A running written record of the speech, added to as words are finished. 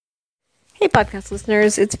podcast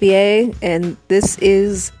listeners, it's VA, and this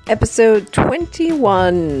is episode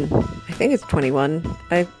 21. I think it's 21.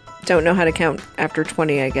 I don't know how to count after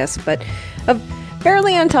 20, I guess, but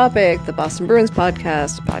fairly on topic, the Boston Bruins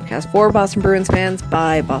podcast, a podcast for Boston Bruins fans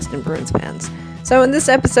by Boston Bruins fans. So in this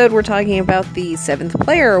episode, we're talking about the 7th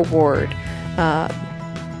Player Award.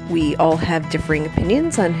 We all have differing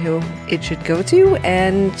opinions on who it should go to,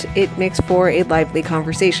 and it makes for a lively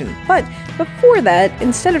conversation. But before that,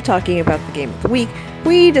 instead of talking about the game of the week,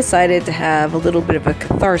 we decided to have a little bit of a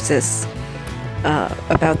catharsis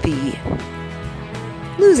about the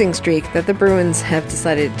losing streak that the Bruins have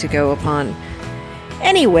decided to go upon.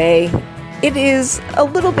 Anyway, it is a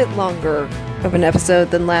little bit longer of an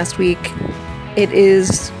episode than last week. It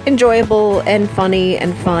is enjoyable and funny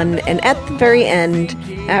and fun, and at the very end,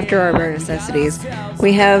 after our bare necessities,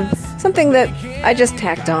 we have something that I just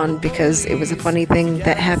tacked on because it was a funny thing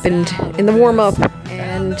that happened in the warm-up,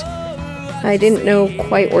 and I didn't know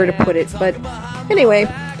quite where to put it, but anyway,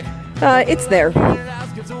 it's there.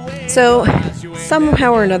 So,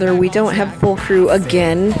 somehow or another, we don't have full crew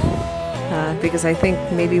again, because I think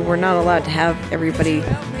maybe we're not allowed to have everybody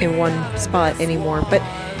in one spot anymore, but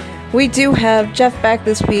we do have Jeff back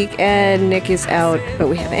this week, and Nick is out, but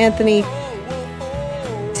we have Anthony,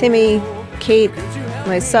 Timmy, Kate,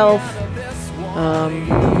 myself,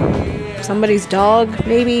 somebody's dog,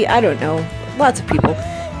 maybe, I don't know, lots of people,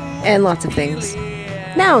 and lots of things.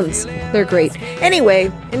 Nouns, they're great. Anyway,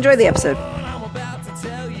 enjoy the episode.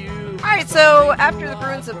 Alright, so after the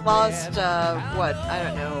Bruins have lost, I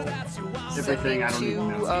don't know, 72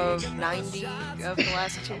 of 90 of the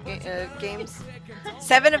last two games?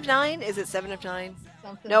 7 of 9? Is it 7 of 9?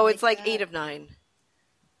 Something no, like it's like that. 8 of 9.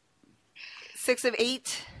 6 of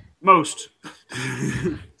 8? Most.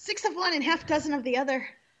 6 of one and half dozen of the other.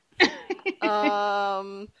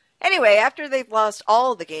 Anyway, after they've lost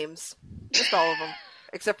all the games, just all of them,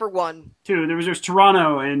 except for one. 2. There's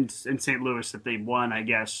Toronto and St. Louis that they won, I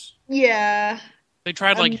guess. Yeah. They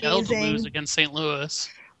tried like hell to Amazing. lose against St. Louis.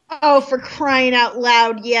 Oh, for crying out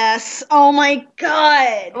loud, yes. Oh my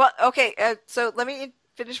god. Well, okay, so let me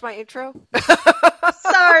finish my intro.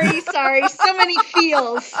 Sorry. So many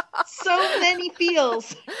feels.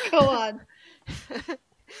 Go on.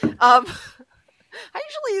 I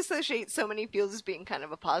usually associate so many feels as being kind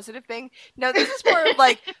of a positive thing. No, this is more of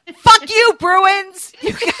like, fuck you, Bruins!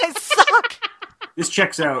 You guys suck! This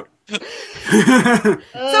checks out. So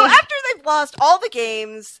after they've lost all the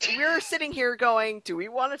games, we're sitting here going, do we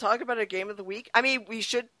want to talk about a game of the week? I mean, we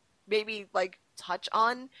should maybe, like, touch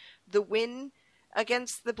on the win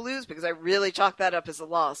against the Blues, because I really chalked that up as a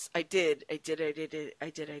loss. I did.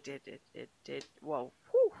 Whoa.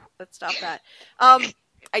 Whew. Let's stop that.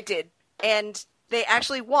 I did. And they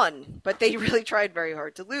actually won, but they really tried very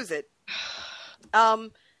hard to lose it.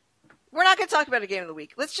 We're not going to talk about a game of the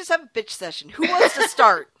week. Let's just have a bitch session. Who wants to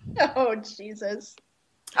start? Oh, Jesus.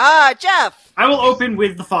 Jeff. I will open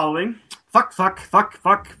with the following. Fuck,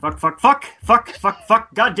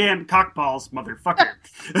 goddamn cockballs, motherfucker.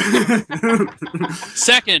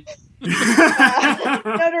 Second.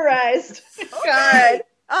 Notarized. God.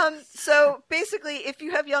 So basically, if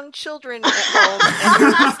you have young children at home and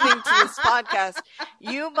you're listening to this podcast,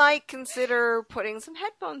 you might consider putting some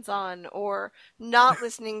headphones on or not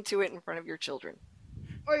listening to it in front of your children.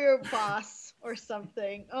 Or your boss or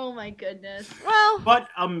something. Oh my goodness. Well, But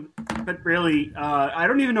really, I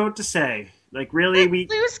don't even know what to say. Like, really, The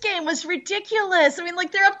Blues game was ridiculous. I mean,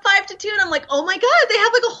 like, they're up 5-2, and I'm like, oh my god, they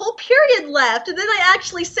have like a whole period left. And then I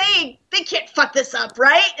actually say, they can't fuck this up,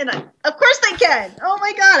 right? And of course they can. Oh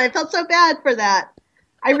my god, I felt so bad for that.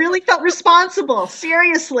 I really felt responsible.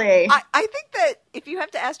 Seriously. I think that if you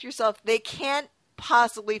have to ask yourself, they can't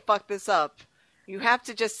possibly fuck this up, you have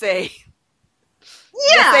to just say,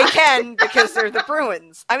 yes, they can, because they're the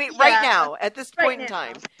Bruins. I mean, right now, at this point in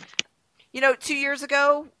time. You know, 2 years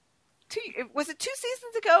ago, was it 2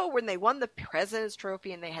 seasons ago when they won the President's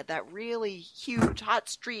Trophy and they had that really huge hot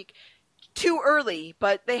streak too early,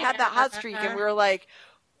 but they had that hot streak and we were like,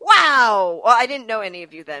 wow. Well, I didn't know any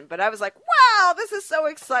of you then, but I was like, wow, this is so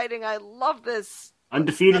exciting. I love this.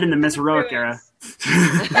 undefeated in the Mesozoic era.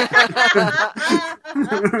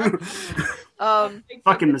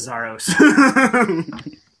 Fucking Mazzaros.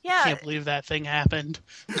 Yeah. I can't believe that thing happened.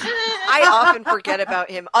 I often forget about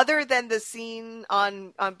him, other than the scene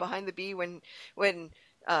on Behind the Bee when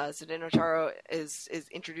Zdeno Chara is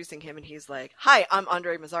introducing him and he's like, "Hi, I'm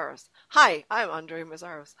Andre Mazzaros. Hi, I'm Andre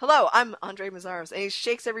Mazzaros. Hello, I'm Andre Mazzaros." And he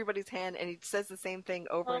shakes everybody's hand and he says the same thing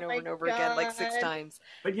over and over and over again, like 6 times.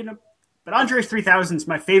 But you know, But Andre 3000 is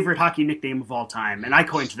my favorite hockey nickname of all time, and I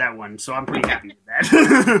coined that one, so I'm pretty happy with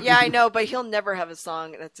that. Yeah, I know, but he'll never have a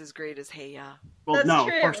song that's as great as Hey Ya. Well, That's no,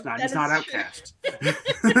 true. of course not. That He's not is true. Outcast.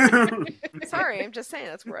 Sorry, I'm just saying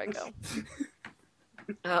that's where I go.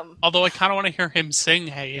 Although I kind of want to hear him sing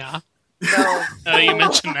Hey Ya. No. You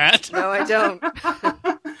mentioned that. No, I don't.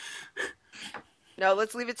 No,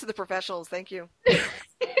 let's leave it to the professionals. Thank you.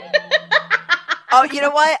 Oh, you know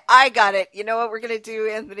what? I got it. You know what we're going to do,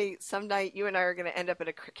 Anthony? Some night you and I are going to end up at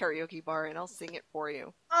a karaoke bar and I'll sing it for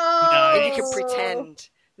you. Oh. And you can pretend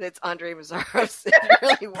that it's Andre Mazzaros if you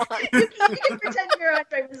really want. You can pretend you're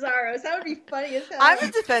Andre Mazzaros. That would be funny as hell. I'm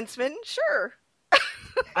a defenseman, sure.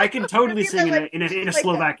 I can totally sing in a Like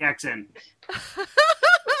Slovak accent. Get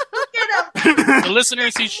him. The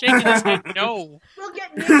listeners, he's shaking his head no. We'll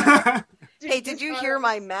get Nick. Hey, did you hear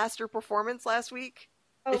my master performance last week?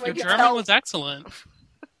 Oh if my Your you God. German was excellent.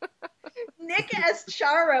 Nick as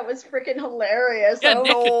Chara was freaking hilarious. Yeah, Oh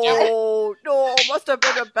Nick could do it. Oh, no, must have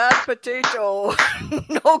been a bad potato.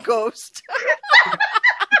 No ghost.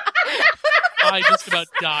 I just about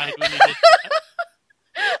died when he did that.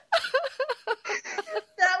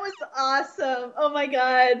 That was awesome. Oh my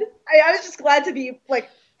God. I was just glad to be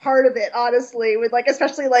like part of it, honestly, with like,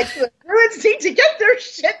 especially like the Bruins need to get their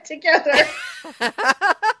shit together.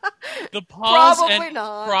 The pause Probably and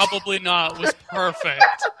not. probably not was perfect.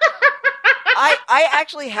 I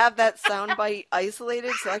actually have that soundbite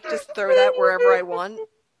isolated, so I can just throw that wherever I want,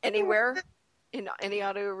 anywhere, in any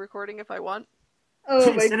audio recording if I want.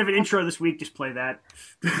 Oh my Instead of an intro this week, just play that.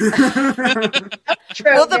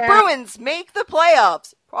 True, Will the yeah. Bruins make the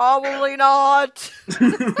playoffs? Probably not.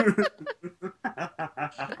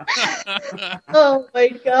 Oh my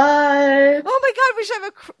God. Oh my God, we should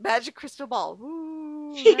have a magic crystal ball.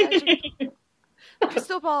 Ooh, magic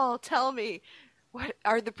crystal ball, tell me, what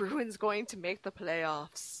are the Bruins going to make the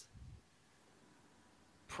playoffs?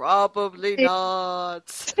 Probably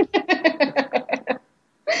not.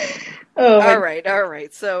 Oh my All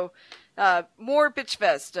right. So, more Bitch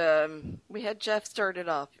Fest. We had Jeff started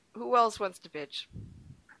off. Who else wants to bitch?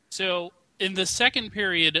 So, in the second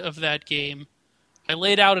period of that game, I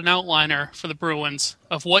laid out an outliner for the Bruins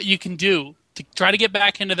of what you can do to try to get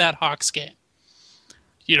back into that Hawks game.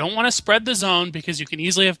 You don't want to spread the zone because you can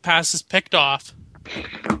easily have passes picked off.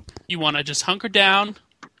 You want to just hunker down,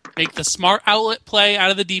 make the smart outlet play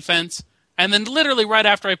out of the defense, and then literally right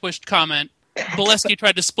after I pushed comment, Bolesky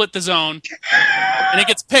tried to split the zone, and it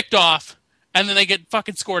gets picked off, and then they get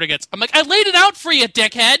fucking scored against. I'm like, I laid it out for you,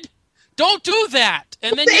 dickhead! Don't do that!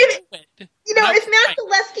 And then you do it. You know, And if I was Matt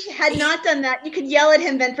Zaleski had not done that, you could yell at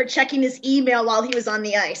him then for checking his email while he was on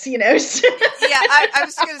the ice, you know? Yeah, I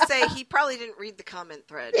was going to say, he probably didn't read the comment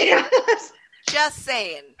thread. Yes. Just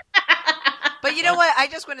saying. But you know what? I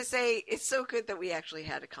just want to say, it's so good that we actually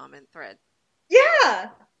had a comment thread. Yeah.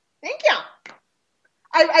 Thank you.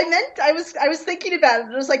 I was thinking about it.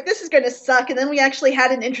 And I was like, this is going to suck. And then we actually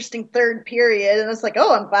had an interesting third period. And I was like,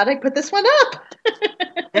 oh, I'm glad I put this one up.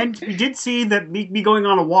 And we did see that me going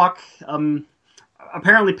on a walk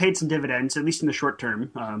apparently paid some dividends, at least in the short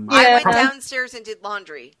term. I Yeah. went downstairs and did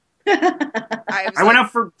laundry. I went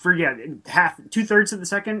out for half, 2/3 of the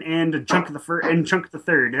second, and a chunk of the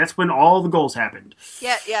third. That's when all the goals happened.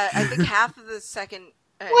 Yeah, I think half of the second.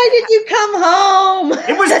 Why did you come home?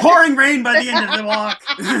 It was pouring rain by the end of the walk.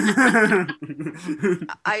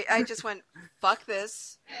 I just went, fuck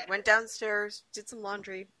this. Went downstairs, did some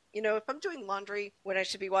laundry. You know, if I'm doing laundry when I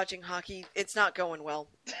should be watching hockey, it's not going well.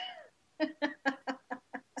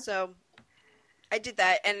 So I did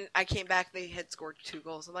that, and I came back. They had scored 2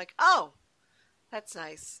 goals. I'm like, oh, that's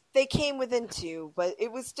nice. They came within 2, but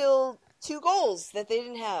it was still 2 goals that they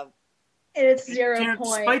didn't have. And it's 0 You know,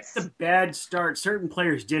 despite points. the bad start, certain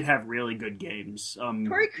players did have really good games.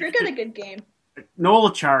 Corey Krug had a good game.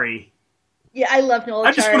 Noel Achari. Yeah, I love Noel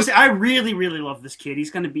I just want Achari. to say, I really, really love this kid.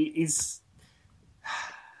 He's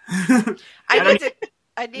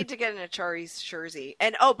I need to get an Achari's jersey.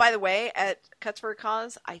 And oh, by the way, at Cuts for a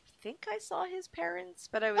Cause, I think I saw his parents,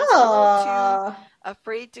 but I was a little Aww. too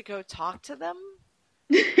afraid to go talk to them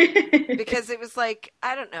because it was like,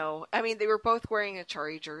 I don't know. I mean, they were both wearing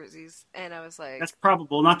Achari jerseys, and I was like, That's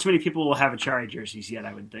probable. Not too many people will have Achari jerseys yet,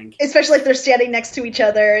 I would think. Especially if they're standing next to each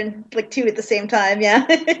other and like 2 at the same time, yeah.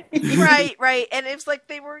 right. And it was like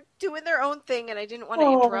they were doing their own thing, and I didn't want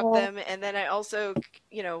to interrupt Aw. them. And then I also,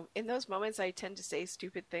 you know, in those moments, I tend to say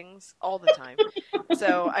stupid things all the time.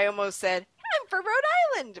 So I almost said, I'm from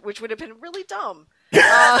Rhode Island, which would have been really dumb.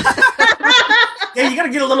 Yeah, you got to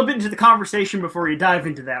get a little bit into the conversation before you dive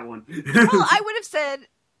into that one. Well, I would have said,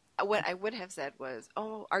 what I would have said was,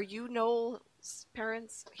 oh, are you Noel's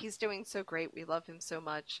parents? He's doing so great. We love him so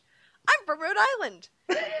much. I'm from Rhode Island.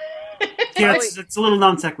 Yeah, it's a little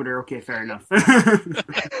non sequitur. Okay, fair enough.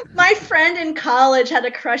 My friend in college had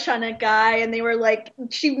a crush on a guy, and they were like,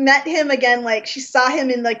 she met him again, like she saw him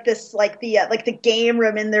in like this, like the game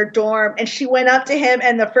room in their dorm, and she went up to him,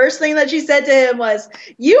 and the first thing that she said to him was,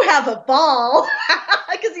 "You have a ball,"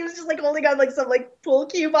 because he was just like holding on like some like pool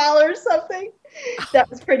cue ball or something. That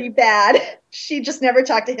was pretty bad. She just never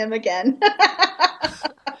talked to him again.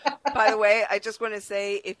 By the way, I just want to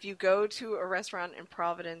say, if you go to a restaurant in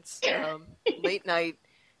Providence late night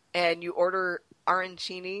and you order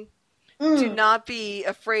arancini, do not be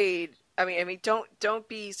afraid. I mean, don't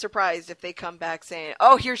be surprised if they come back saying,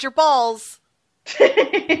 "Oh, here's your balls." Thank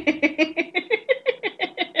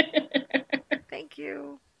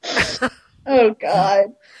you. Oh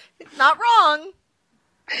God. Not wrong.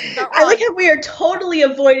 I like how we are totally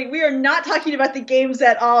avoiding. We are not talking about the games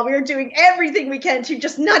at all. We are doing everything we can to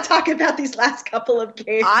just not talk about these last couple of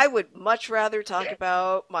games. I would much rather talk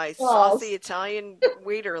about my saucy Italian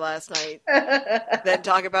waiter last night than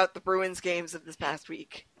talk about the Bruins games of this past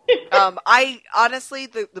week. I honestly,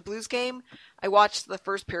 the Blues game, I watched the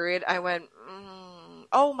first period. I went,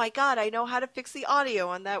 oh my God, I know how to fix the audio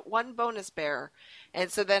on that one bonus bear. And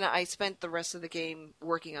so then I spent the rest of the game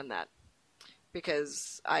working on that,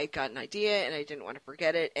 because I got an idea and I didn't want to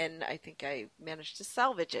forget it, and I think I managed to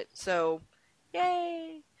salvage it. So,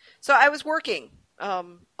 yay! So I was working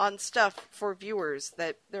on stuff for viewers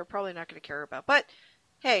that they're probably not going to care about. But,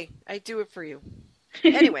 hey, I do it for you.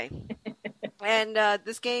 Anyway, and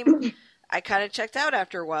this game, I kind of checked out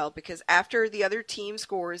after a while, because after the other team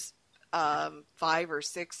scores 5 or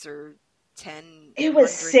 6 or 10 it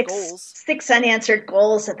was goals. 6 unanswered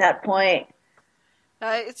goals at that point.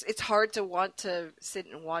 It's hard to want to sit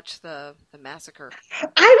and watch the massacre.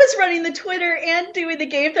 I was running the Twitter and doing the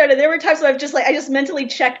game thread, and there were times where I just mentally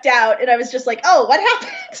checked out, and I was just like, "Oh, what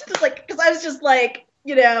happened?" Because I was just like,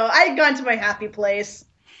 I had gone to my happy place.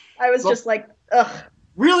 I was just like, ugh.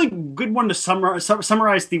 Really good one to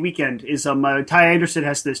summarize the weekend is Ty Anderson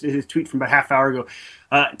has his tweet from about half hour ago.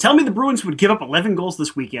 Tell me the Bruins would give up 11 goals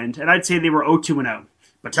this weekend, and I'd say they were 0-2-0.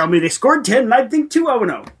 But tell me they scored 10, and I'd think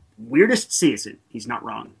 2-0-0. Weirdest season. He's not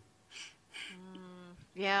wrong.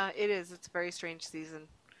 Yeah, it is. It's a very strange season.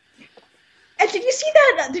 And did you see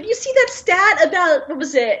that stat about, what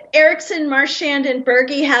was it, Eriksson, Marchand, and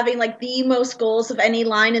Berge having like the most goals of any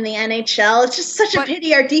line in the NHL? It's just such a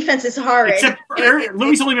pity our defense is horrid. Except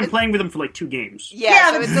Louis only been playing with them for like 2 games.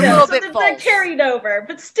 Yeah, so it's a little bit false. They're carried over,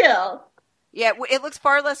 but still. Yeah, it looks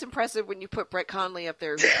far less impressive when you put Brett Conley up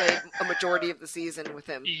there, who played a majority of the season with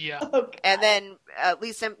him. Yeah. Oh, and then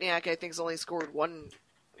Lee Stempniak, I think, has only scored 1.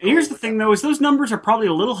 Here's the thing, though, is those numbers are probably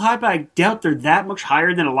a little high, but I doubt they're that much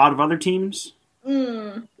higher than a lot of other teams.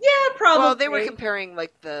 Yeah, probably. Well, they were comparing,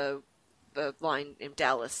 like, the line in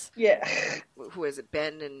Dallas. Yeah. Who is it?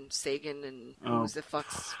 Ben and Sagan and who's the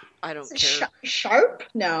fucks? I don't care. Sharp?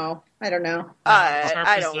 No, I don't know.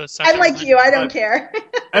 I don't. I'm like you. I don't care.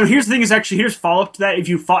 And here's the thing: here's follow up to that. If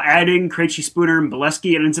you add in Krejci, Spooner, and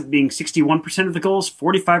Bolesky, it ends up being 61% of the goals,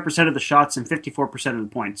 45% of the shots, and 54% of the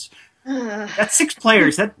points. That's 6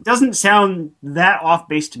 players. That doesn't sound that off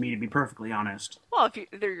base to me, to be perfectly honest. Well, if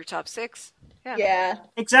they're your top 6. Yeah.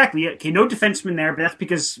 Exactly. Okay, no defenseman there, but that's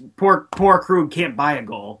because poor Krug can't buy a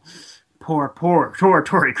goal. Poor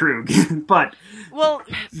Torrey Krug. But well,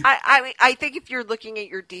 I think if you're looking at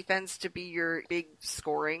your defense to be your big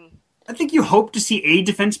scoring, I think you hope to see a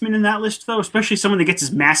defenseman in that list, though, especially someone that gets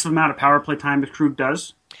as massive amount of power play time as Krug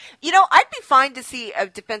does. I'd be fine to see a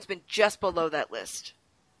defenseman just below that list.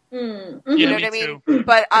 Mm-hmm. You know what I mean? Too.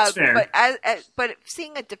 But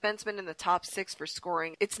seeing a defenseman in the top 6 for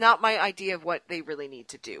scoring, it's not my idea of what they really need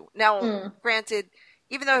to do. Now, granted,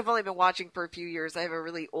 even though I've only been watching for a few years, I have a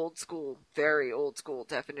really very old school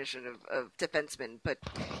definition of defenseman. But,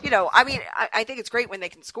 I think it's great when they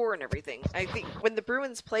can score and everything. I think when the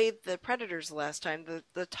Bruins played the Predators the last time,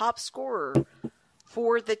 the top scorer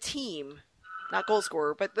for the team, not goal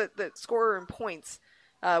scorer, but the scorer in points,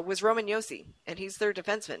 was Roman Josi, and he's their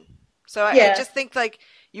defenseman. So I just think, like,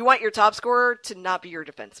 you want your top scorer to not be your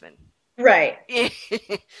defenseman. Right.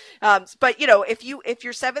 But, if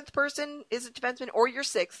your 7th person is a defenseman, or your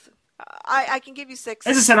 6th, I can give you 6.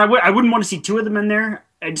 As I said, I wouldn't want to see 2 of them in there.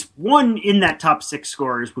 Just one in that top 6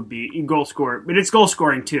 scorers would be goal scorer, but it's goal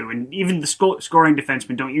scoring too. And even the scoring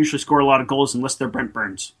defensemen don't usually score a lot of goals unless they're Brent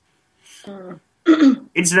Burns.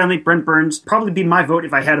 Incidentally, Brent Burns probably be my vote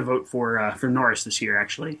if I had a vote for Norris this year.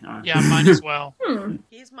 Actually, yeah, mine as well.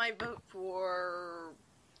 He's my vote for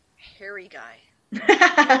hairy guy,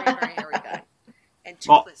 very hairy guy, and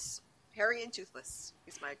toothless. Hairy and toothless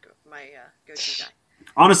is my go-to guy.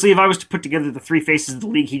 Honestly, if I was to put together the three faces of the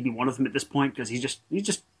league, he'd be one of them at this point because he's just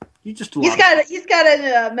He's got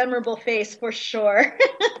a memorable face for sure.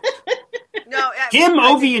 No, him,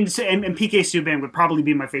 Ovi, and PK Subban would probably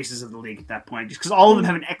be my faces of the league at that point, just because all of them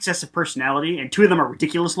have an excess of personality, and two of them are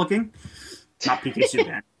ridiculous looking. Not PK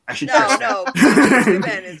Subban. I should stress no, that. PK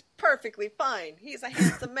Subban is perfectly fine. He's a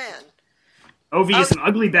handsome man. Ovi is an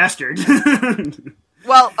ugly bastard.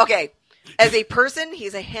 Well, okay. As a person,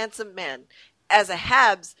 he's a handsome man. As a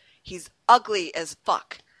Habs, he's ugly as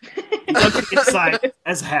fuck. He's ugly inside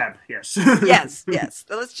as Hab, yes. Yes.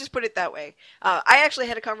 Let's just put it that way. I actually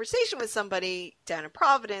had a conversation with somebody down in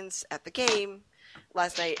Providence at the game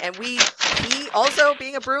last night, and he also,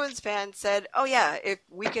 being a Bruins fan, said, "Oh yeah, if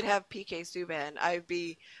we could have PK Subban,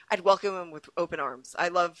 I'd welcome him with open arms. I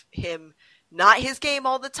love him, not his game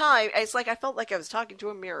all the time. It's like I felt like I was talking to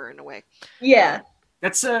a mirror in a way." Yeah.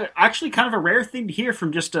 That's actually kind of a rare thing to hear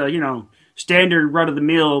from just a standard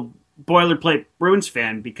run-of-the-mill boilerplate Bruins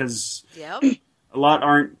fan, because Yep. a lot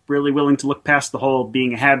aren't really willing to look past the whole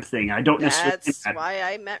being a Hab thing. I don't necessarily think That's that. why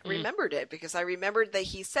I remembered it, because I remembered that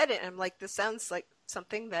he said it, and I'm like, this sounds like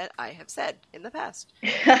something that I have said in the past.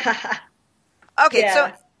 Okay, Yeah.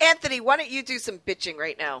 so Anthony, why don't you do some bitching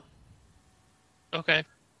right now? Okay.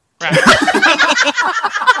 Right.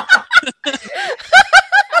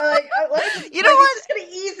 You know what? Just gonna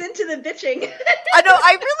ease into the bitching. I know,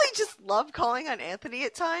 I really just love calling on Anthony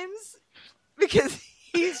at times, because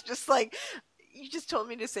he's just like, you just told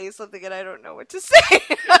me to say something and I don't know what to say.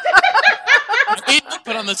 I hate to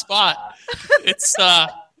put on the spot. It's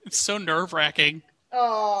so nerve-wracking.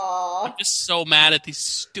 Aww. I'm just so mad at these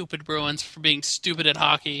stupid Bruins for being stupid at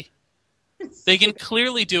hockey. They can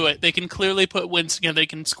clearly do it. They can clearly put wins together. They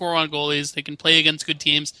can score on goalies. They can play against good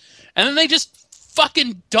teams. And then they just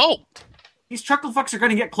fucking don't. These chuckle fucks are going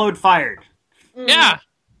to get Claude fired. Yeah.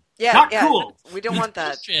 Yeah, Not yeah. cool. We don't want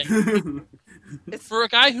that. Bullshit. For a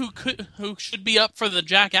guy who should be up for the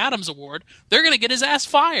Jack Adams Award, they're going to get his ass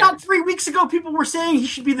fired. About 3 weeks ago, people were saying he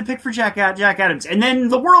should be the pick for Jack Adams, and then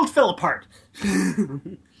the world fell apart.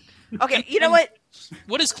 Okay, you know what?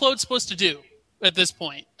 What is Claude supposed to do at this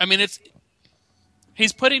point? I mean,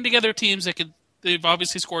 he's putting together teams they've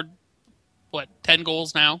obviously scored, 10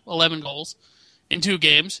 goals now, 11 goals in 2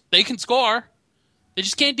 games. They can score. They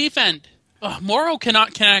just can't defend. Morrow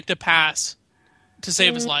cannot connect a pass to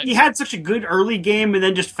save his life. He had such a good early game and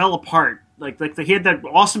then just fell apart. Like he had that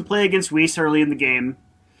awesome play against Weiss early in the game,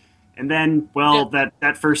 and then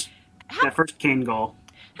that first Kane goal.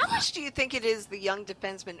 How much do you think it is the young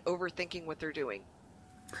defensemen overthinking what they're doing?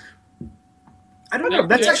 I don't know.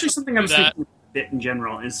 That's Yeah. actually something I was thinking a bit in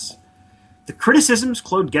general. Is the criticisms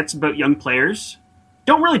Claude gets about young players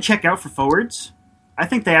don't really check out for forwards. I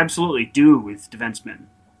think they absolutely do with defensemen.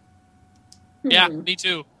 Yeah, me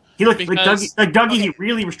too. He looked Because- like Dougie. okay. He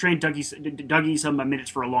really restrained Dougie some minutes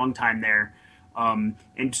for a long time there. And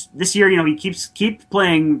this year, he keeps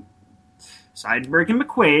playing Seidenberg and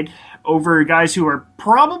McQuaid over guys who are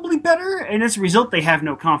probably better, and as a result, they have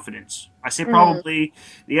no confidence. I say probably.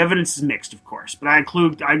 The evidence is mixed, of course, but I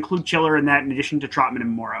include Chiller in that, in addition to Trotman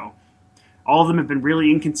and Morrow. All of them have been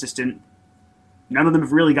really inconsistent. None of them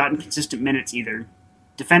have really gotten consistent minutes either.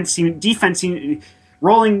 Defense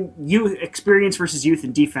rolling youth experience versus youth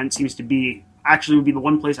and defense seems to be would be the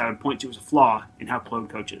one place I would point to as a flaw in how Claude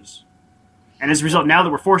coaches. And as a result, now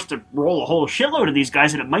that we're forced to roll a whole shitload of these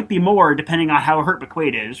guys, and it might be more depending on how hurt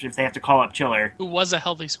McQuaid is, if they have to call up Chiller. Who was a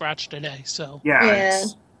healthy scratch today, so. Yeah.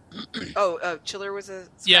 Yeah. Chiller was a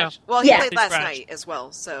scratch? Yeah. Well, he Yeah. played last Scratch. night as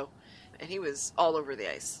well, so, and he was all over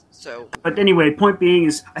the ice. So But anyway, point being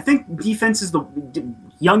is, I think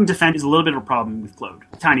young defense is a little bit of a problem with Claude.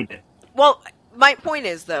 A tiny bit. well, my point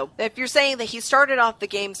is, though, if you're saying that he started off the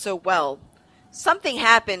game so well, something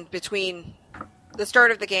happened between the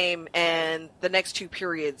start of the game and the next 2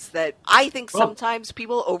 periods that I think Well- sometimes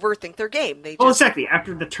people overthink their game. They Well, just exactly.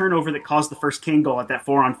 After the turnover that caused the first Kane goal at that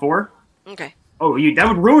 4-on-4, okay. that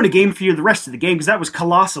would ruin a game for you the rest of the game, because that was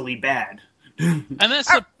colossally bad. And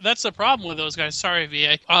that's the problem with those guys. Sorry,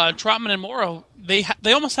 VA. Trotman and Morrow, they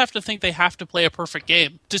almost have to think they have to play a perfect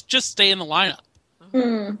game. Just stay in the lineup.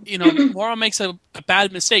 Morrow makes a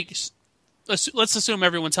bad mistake. Let's assume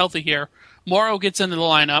everyone's healthy here. Morrow gets into the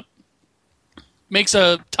lineup, makes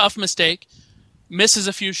a tough mistake, misses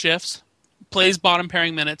a few shifts, plays bottom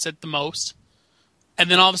pairing minutes at the most, and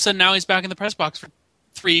then all of a sudden now he's back in the press box for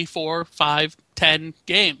 3, 4, 5, 10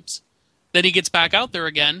 games. Then he gets back out there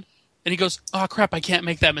again, and he goes, "Oh crap, I can't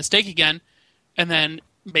make that mistake again," and then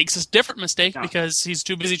makes a different mistake because he's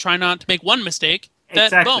too busy trying not to make one mistake. Then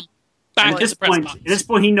Exactly. boom, back At to this the press point, box.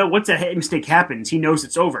 he knows once a mistake happens, he knows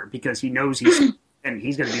it's over, because he knows he's going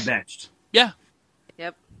to be benched. Yeah.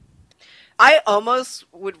 I almost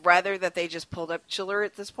would rather that they just pulled up Chiller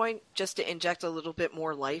at this point, just to inject a little bit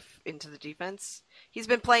more life into the defense. He's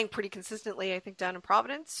been playing pretty consistently, I think, down in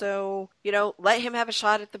Providence. So, let him have a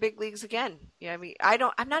shot at the big leagues again. I mean,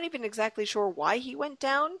 I'm not even exactly sure why he went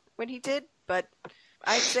down when he did, but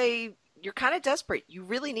I'd say you're kind of desperate. You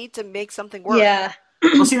really need to make something work. Yeah.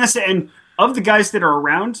 Well, see, that's the end. Of the guys that are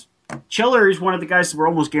around, Chiller is one of the guys that we're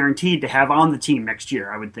almost guaranteed to have on the team next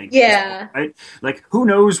year, I would think. Yeah. Right? Like, who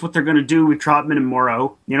knows what they're going to do with Trotman and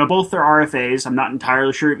Morrow. Both are RFAs. I'm not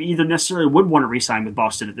entirely sure if either necessarily would want to re-sign with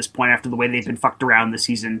Boston at this point after the way they've been fucked around this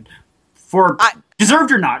season.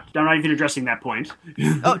 Deserved or not. I'm not even addressing that point.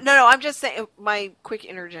 Oh, no, I'm just saying, my quick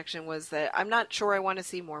interjection was that I'm not sure I want to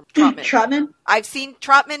see more Trotman. Trotman? I've seen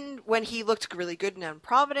Trotman when he looked really good in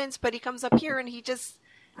Providence, but he comes up here and he just...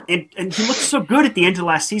 And he looked so good at the end of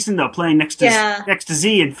last season, though, playing next to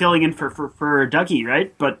Z and filling in for Dougie,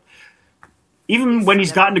 right? But even when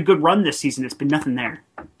he's gotten a good run this season, it's been nothing there.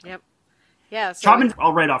 Yep. Yeah. So Trotman,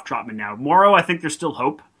 I'll write off Trotman now. Morrow, I think there's still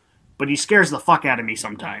hope, but he scares the fuck out of me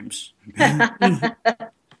sometimes.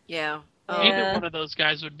 Yeah. Either one of those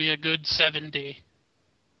guys would be a good 7D.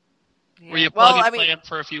 Yeah. Where you plug and play him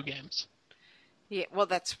for a few games. Yeah, well,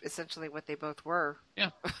 that's essentially what they both were. Yeah.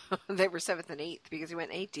 They were 7th and 8th because he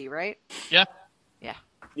went 8D, right? Yeah. Yeah.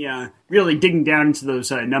 Yeah, really digging down into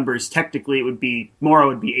those numbers, technically it would be, Morrow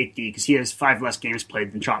would be 8D because he has 5 less games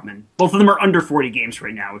played than Trotman. Both of them are under 40 games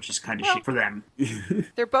right now, which is kind of shit for them.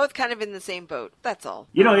 They're both kind of in the same boat, that's all.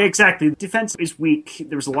 Exactly. Defense is weak.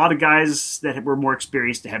 There was a lot of guys that were more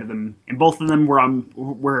experienced ahead of them, and both of them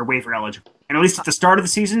were waiver eligible. And at least at the start of the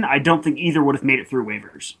season, I don't think either would have made it through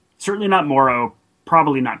waivers. Certainly not Morrow,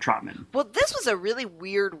 probably not Trotman. Well, this was a really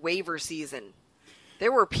weird waiver season.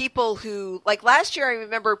 There were people who, like last year, I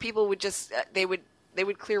remember people would just, they would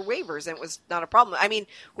clear waivers and it was not a problem. I mean,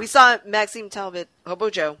 we saw Maxime Talbot, Hobo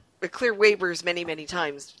Joe, clear waivers many, many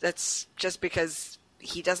times. That's just because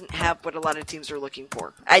he doesn't have what a lot of teams are looking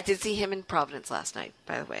for. I did see him in Providence last night,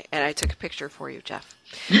 by the way, and I took a picture for you, Jeff.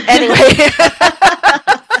 Anyway.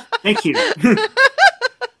 Thank you.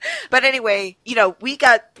 But anyway, we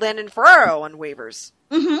got Landon Ferraro on waivers.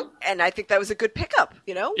 Mm-hmm. And I think that was a good pickup,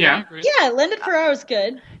 Yeah. Yeah, Landon Ferraro's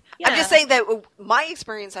good. Yeah. I'm just saying that my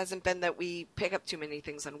experience hasn't been that we pick up too many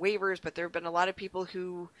things on waivers, but there have been a lot of people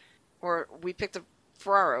we picked up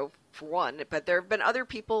Ferraro for one, but there have been other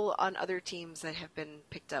people on other teams that have been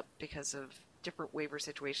picked up because of different waiver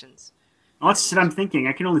situations. Well, that's what I'm thinking.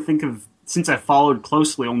 I can only think of, since I followed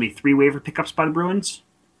closely, only 3 waiver pickups by the Bruins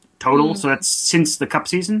total, so that's since the Cup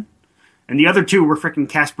season. And the other 2 were frickin'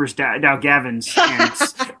 Kasper's Dow Gavins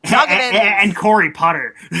and Corey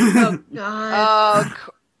Potter. Oh, God.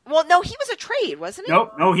 Well, no, he was a trade, wasn't he?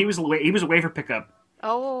 No, he was a waiver pickup.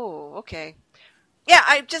 Oh, okay. Yeah,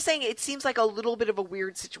 I'm just saying it seems like a little bit of a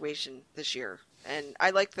weird situation this year. And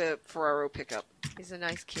I like the Ferraro pickup. He's a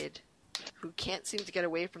nice kid who can't seem to get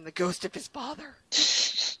away from the ghost of his father.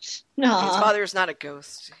 No. His father is not a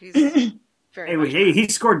ghost. He's very much he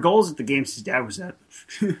scored goals at the games his dad was at.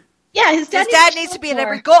 Yeah, his dad needs to be in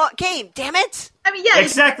every game. Damn it! I mean, yeah,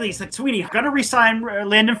 exactly. He's like, sweetie, gotta re-sign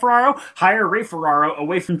Landon Ferraro, hire Ray Ferraro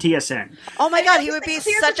away from TSN. Oh my God, he would be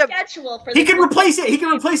such a. He can replace it. He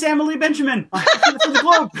can replace Emily Benjamin for the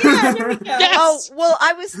Globe. Yeah, there we go. Yes. Oh well,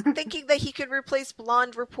 I was thinking that he could replace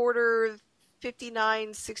Blonde Reporter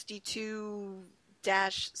 5962-7.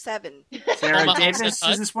 Sarah Davis,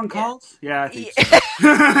 is this one called? Yeah, I think so.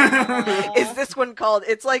 Is this one called?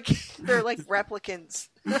 It's like they're like replicants.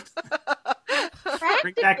 Bring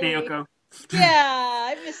back Naoko. Yeah,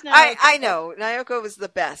 I miss Naoko. I know. Naoko was the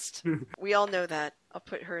best. We all know that. I'll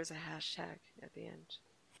put her as a hashtag at the end.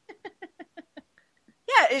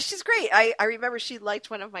 Yeah, she's great. I remember she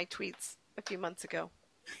liked one of my tweets a few months ago.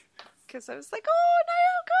 Because I was like, oh,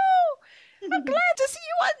 Naoko! I'm glad to see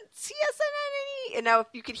you on CSN. And now if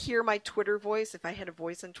you could hear my Twitter voice, if I had a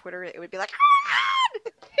voice on Twitter, it would be like,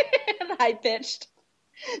 high pitched.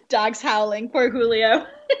 Dogs howling. Poor Julio.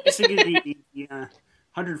 It's the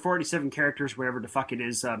 147 characters, whatever the fuck it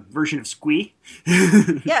is, version of Squee.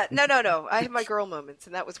 Yeah, no. I have my girl moments,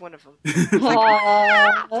 and that was one of them.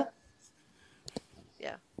 Aww.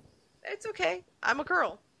 Yeah. It's okay. I'm a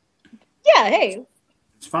girl. Yeah, hey.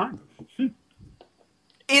 It's fine.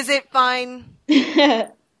 Is it fine?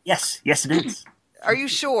 Yes, it is. Are you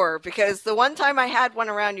sure? Because the one time I had one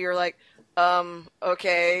around, you're like,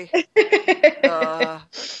 okay. We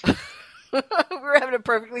were having a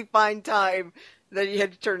perfectly fine time. Then you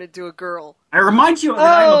had to turn into a girl. I remind you that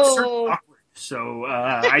I'm absurd awkward. So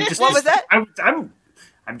I just What was that? I'm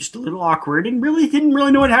just a little awkward and didn't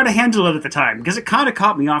really know how to handle it at the time because it kind of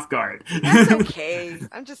caught me off guard. That's okay.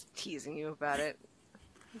 I'm just teasing you about it.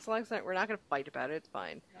 As long as we're not going to fight about it, it's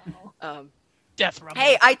fine. Death Rumble.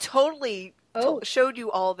 Hey, I totally Oh. showed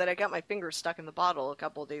you all that I got my finger stuck in the bottle a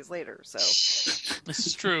couple of days later, so This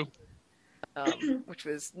is true. which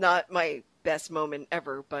was not my best moment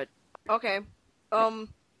ever, but okay. Now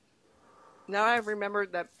I've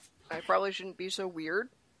remembered that I probably shouldn't be so weird.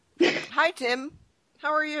 Hi, Tim.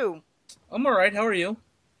 How are you? I'm alright, how are you?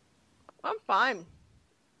 I'm fine.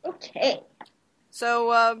 Okay.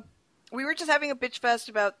 So, we were just having a bitch fest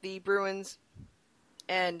about the Bruins,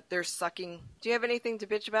 and they're sucking. Do you have anything to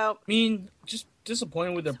bitch about? I mean, just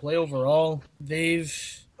disappointed with their play overall.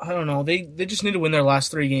 I don't know, they just need to win their last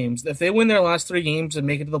 3 games. If they win their last 3 games and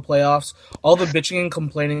make it to the playoffs, all the bitching and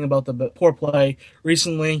complaining about the poor play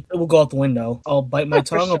recently, it will go out the window. I'll bite my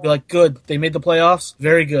tongue, I'll be like, good, they made the playoffs,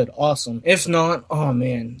 very good, awesome. If not, oh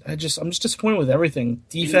man, I'm just disappointed with everything.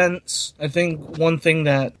 Defense, I think one thing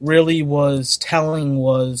that really was telling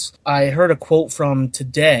was, I heard a quote from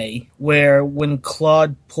today, where when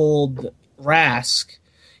Claude pulled Rask,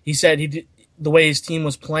 he said the way his team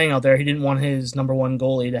was playing out there, he didn't want his number one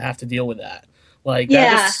goalie to have to deal with that. Like,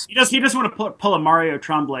 Yeah. He doesn't want to pull a Mario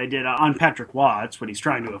Tremblay did on Patrick Waugh. That's what he's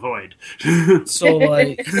trying to avoid. so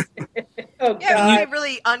like, Oh, Yeah, God. it'd be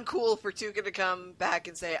really uncool for Tuca to come back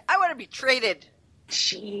and say, I want to be traded.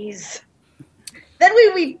 Jeez. Then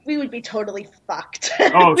we would be totally fucked.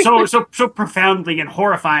 so profoundly and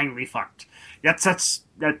horrifyingly fucked.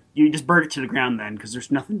 That you just burn it to the ground then, because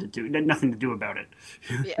there's nothing to do about it.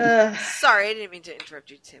 Yeah. Sorry, I didn't mean to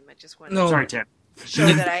interrupt you, Tim. I just wanted No. Sorry, Tim. to show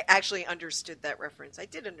that I actually understood that reference. I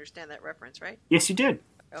did understand that reference, right? Yes, you did.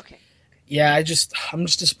 Okay. yeah, I'm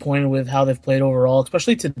just disappointed with how they've played overall,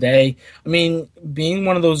 especially today. I mean, being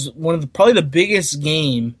probably the biggest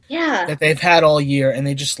game Yeah. that they've had all year, and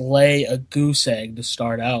they just lay a goose egg to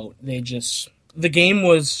start out. The game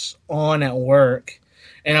was on at work,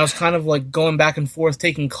 and I was kind of like going back and forth,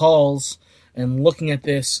 taking calls and looking at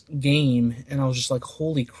this game, and I was just like,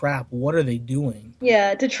 holy crap, what are they doing?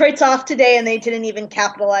 Yeah, Detroit's off today, and they didn't even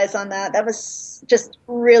capitalize on that. That was just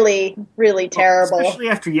really, really terrible. Especially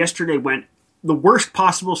after yesterday went the worst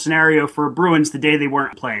possible scenario for Bruins the day they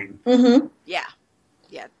weren't playing. Mm-hmm. Yeah.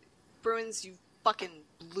 Yeah. Bruins, you fucking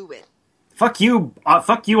blew it. Fuck you,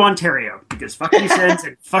 Ontario, because fuck you Sens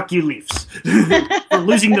and fuck you Leafs for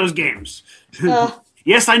losing those games.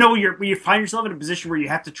 Yes, I know when you find yourself in a position where you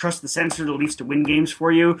have to trust the Sens or the Leafs to win games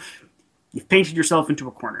for you, you've painted yourself into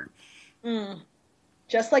a corner.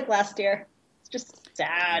 Just like last year. It's just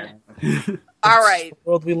sad. All right. The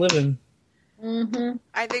world we live in. Mm-hmm.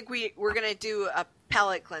 I think we're going to do a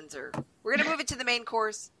palate cleanser. We're going to move it to the main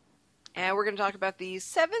course, and we're going to talk about the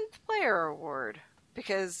 7th Player Award,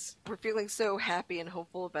 because we're feeling so happy and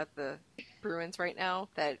hopeful about the Bruins right now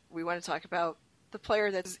that we want to talk about the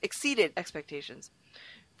player that's exceeded expectations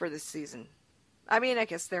for this season. I mean, I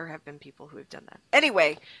guess there have been people who have done that.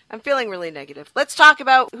 Anyway, I'm feeling really negative. Let's talk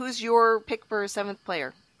about who's your pick for a 7th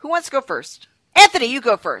player. Who wants to go first? Anthony, you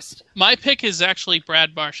go first. My pick is actually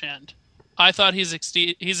Brad Marchand. I thought he's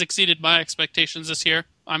exceeded my expectations this year.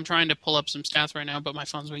 I'm trying to pull up some stats right now, but my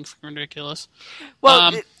phone's being freaking ridiculous.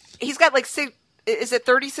 Well, he's got like is it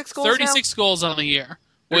 36 goals 36 goals on the year,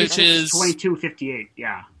 which is 22-58,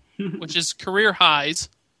 yeah. which is career highs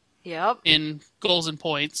Yep. in goals and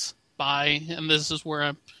points and this is where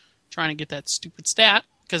I'm trying to get that stupid stat,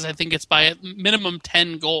 because I think it's by at minimum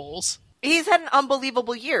 10 goals. He's had an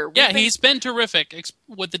unbelievable year. He's been terrific.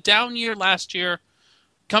 With the down year last year,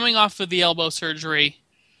 coming off of the elbow surgery,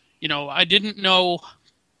 I didn't know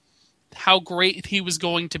how great he was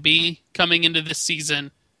going to be coming into this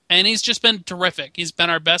season, and he's just been terrific. He's been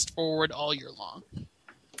our best forward all year long. And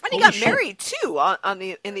he Holy got shit. married too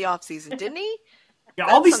in the off season, didn't he? Yeah,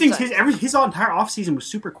 all these things, Sometimes. his entire offseason was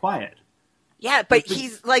super quiet. Yeah, but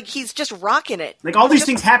he's just rocking it. Like, all these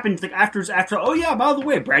things happened like after, oh yeah, by the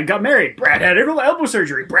way, Brad got married. Brad had elbow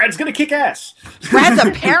surgery. Brad's gonna kick ass. Brad's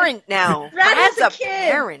a parent now. Brad has Brad's a kid.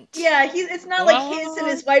 parent. Yeah, it's not like his and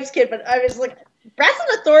his wife's kid, but I was like, Brad's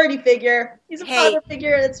an authority figure. He's a father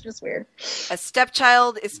figure. It's just weird. A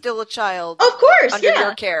stepchild is still a child Of course, under yeah.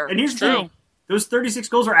 your care. And here's the True. thing. Those 36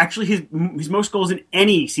 goals are actually his most goals in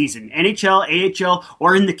any season. NHL, AHL,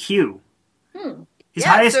 or in the Q. His Yeah,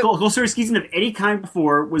 highest so- goal scoring season of any kind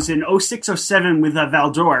before was in 06-07 with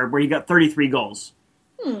Valdor, where he got 33 goals.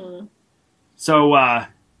 So,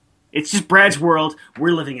 it's just Brad's world.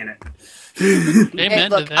 We're living in it. Amen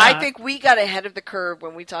And look, to that. I think we got ahead of the curve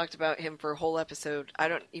when we talked about him for a whole episode. I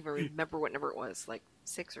don't even remember what number it was, like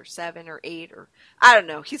 6 or 7 or 8 or I don't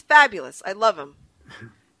know. He's fabulous. I love him.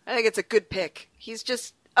 I think it's a good pick. He's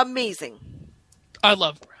just amazing. I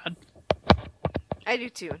love Brad. I do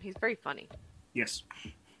too, and he's very funny. Yes.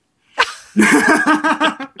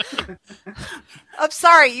 I'm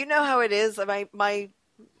sorry. You know how it is. My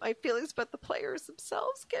feelings about the players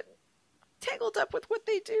themselves get tangled up with what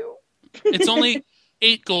they do. It's only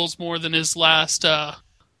 8 goals more than his last,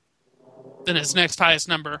 than his next highest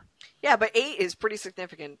number. Yeah, but 8 is pretty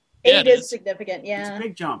significant. Yeah, 8 it is is. significant, It's yeah. a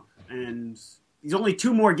big jump, and he's only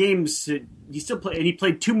 2 more games. He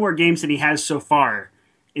played 2 more games than he has so far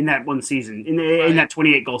in that one season, in that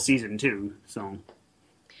 28 goal season too. So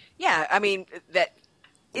Yeah, I mean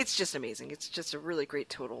it's just amazing. It's just a really great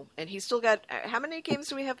total, and he's still got how many games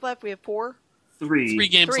do we have left? We have 4. 3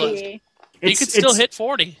 games left. 3. He could still hit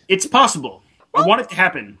 40. It's possible. I want it to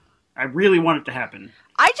happen. I really want it to happen.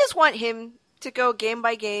 I just want him to go game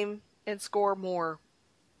by game and score more.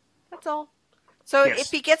 That's all. So Yes.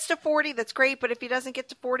 if he gets to 40, that's great. But if he doesn't get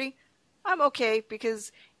to 40, I'm okay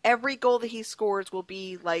because every goal that he scores will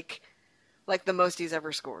be like the most he's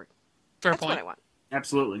ever scored. Fair That's point. what I want.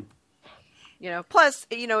 Absolutely. Plus,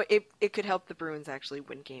 it could help the Bruins actually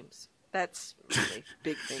win games. That's really a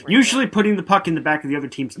big thing. Right Usually putting the puck in the back of the other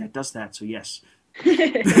team's net does that, so yes. now.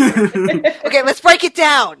 Okay, let's break it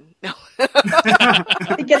down. No. Get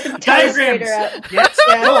the illustrator out. Yes,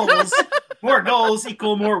 goals. More goals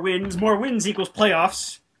equal more wins. More wins equals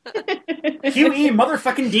playoffs. QE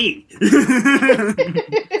motherfucking D.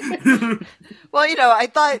 Well, I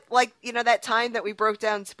thought, that time that we broke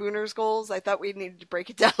down Spooner's goals, I thought we needed to break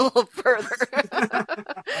it down a little further.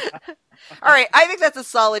 All right, I think that's a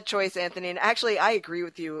solid choice, Anthony. And actually, I agree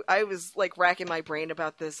with you. I was, racking my brain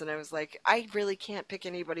about this, and I was like, I really can't pick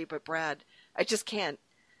anybody but Brad. I just can't.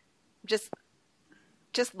 Just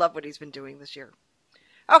love what he's been doing this year.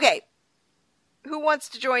 Okay. Who wants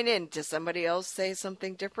to join in? Does somebody else say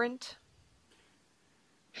something different?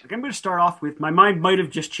 I'm going to start off with, my mind might have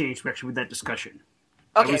just changed actually with that discussion.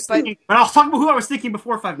 Okay, but I'll talk about who I was thinking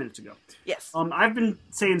before 5 minutes ago. Yes. I've been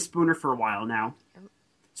saying Spooner for a while now.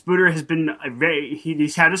 Spooner has been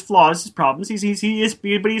he's had his flaws, his problems. But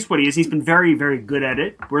he's what he is. He's been very, very good at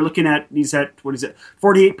it. We're looking at, he's at,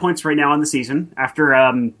 48 points right now in the season after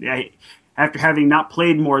having not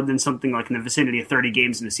played more than something like in the vicinity of 30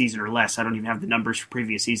 games in a season or less. I don't even have the numbers for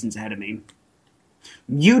previous seasons ahead of me.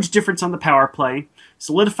 Huge difference on the power play.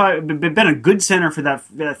 Been a good center for that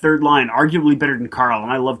third line, arguably better than Carl,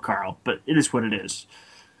 and I love Carl, but it is what it is.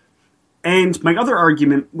 And my other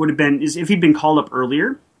argument would have been is if he'd been called up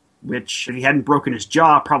earlier, which if he hadn't broken his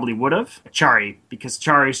jaw, probably would have. Chari, because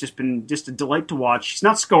Chari's just been just a delight to watch. He's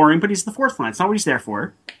not scoring, but he's the fourth line. It's not what he's there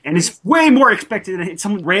for. And it's way more expected than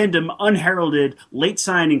some random, unheralded, late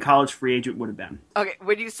signing college free agent would have been. Okay,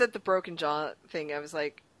 when you said the broken jaw thing, I was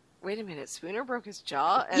like, wait a minute, Spooner broke his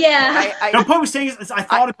jaw? And Yeah. The point was saying is, I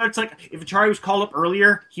thought about it's like if Chari was called up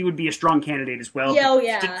earlier, he would be a strong candidate as well. Yeah,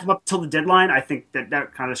 If he didn't come up till the deadline. I think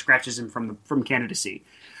that kind of scratches him from candidacy.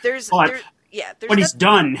 What he's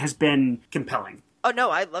done has been compelling. Oh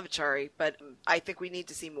no, I love Chari, but I think we need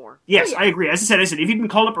to see more. Yes, I agree. As I said, if he'd been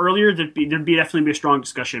called up earlier, there'd definitely be a strong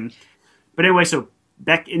discussion. But anyway, so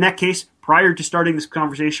back in that case, prior to starting this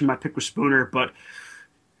conversation, my pick was Spooner, but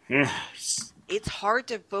it's hard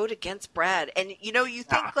to vote against Brad. And you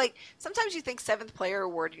think sometimes you think seventh player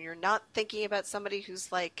award and you're not thinking about somebody who's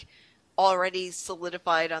already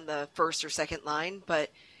solidified on the first or second line,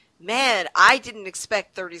 but man, I didn't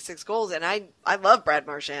expect 36 goals, and I love Brad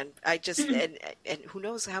Marchand. I just and who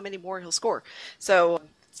knows how many more he'll score. So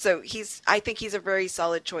I think he's a very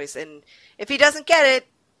solid choice, and if he doesn't get it,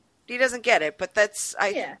 he doesn't get it. But that's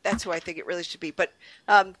who I think it really should be. But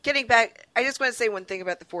getting back, I just want to say one thing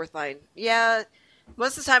about the fourth line. Yeah,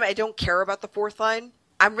 most of the time I don't care about the fourth line.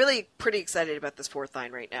 I'm really pretty excited about this fourth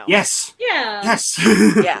line right now. yes, Yeah. yes,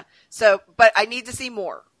 yeah. So, but I need to see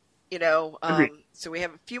more. Agreed. So we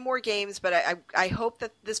have a few more games, but I hope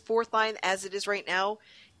that this fourth line, as it is right now,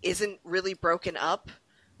 isn't really broken up.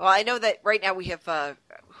 Well, I know that right now we have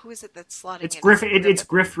who is it that's slotting? It's in? Griffith. It's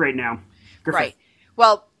Griff right now. Griffith. Right.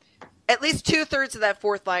 Well, at least 2/3 of that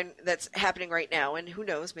fourth line that's happening right now, and who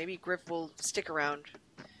knows, maybe Griff will stick around.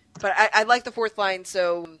 But I like the fourth line,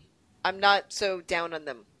 so I'm not so down on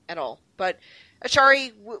them at all. But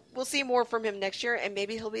Achari, we'll see more from him next year, and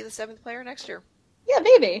maybe he'll be the seventh player next year. Yeah,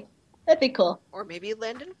 maybe. That'd be cool. Or maybe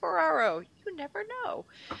Landon Ferraro. You never know.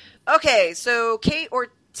 Okay, so Kate or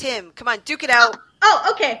Tim, come on, duke it out.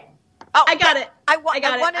 Oh, okay. Oh, I got it. I wanted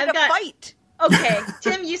I've a got- fight. Okay,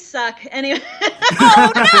 Tim, you suck. Anyway.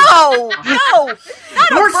 Oh, no!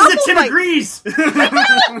 Not a Worse is that verbal Tim fight. agrees.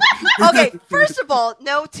 Okay, first of all,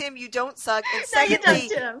 no, Tim, you don't suck. And No, you secondly,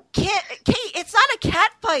 don't, Tim. Kate, it's not a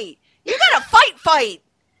cat fight. You got a fight.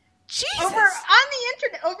 Jesus. Over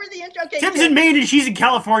the internet. Okay. Tim's good. in Maine and she's in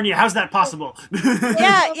California. How's that possible?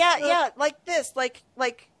 Yeah, like this, like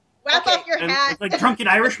Whack Okay. off your hat. Like drunken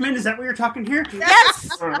Irishman? Is that what you're talking here? Yes.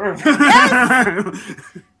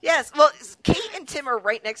 Yes. Well, Kate and Tim are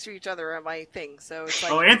right next to each other on my thing, so it's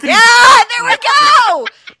like, Oh, Anthony. yeah, there we go.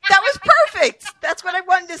 That was perfect. That's what I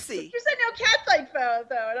wanted to see. You said no cat fight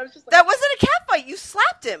though, and I was just like, That wasn't a cat fight. You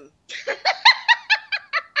slapped him.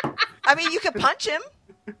 I mean, you could punch him.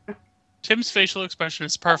 Tim's facial expression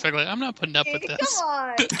is perfect. Like, I'm not putting up with come this.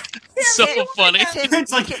 on. So Tim, funny. Tim,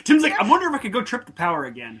 It's like Tim's like, I wonder if I could go trip the power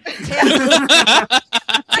again. Tim,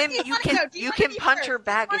 Do you you wanna can go? Do you you wanna can be punch first? her Do you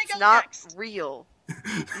back. wanna It's go not next? real.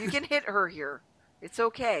 You can hit her here. It's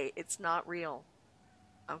okay. It's not real.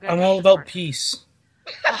 I'm all about peace.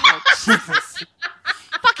 Oh, Jesus.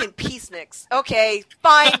 Fucking peaceniks. Okay,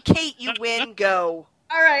 fine. Kate, you win. Go.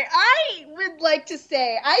 All right, I would like to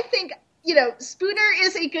say I think Spooner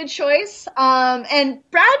is a good choice,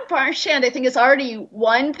 and Brad Marchand I think has already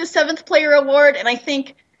won the 7th Player Award, and I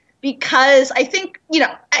think because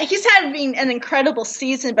he's having an incredible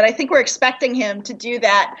season, but I think we're expecting him to do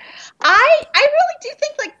that. I really do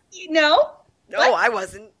think No, What? I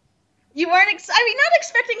wasn't. you weren't. Not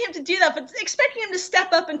expecting him to do that, but expecting him to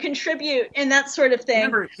step up and contribute and that sort of thing.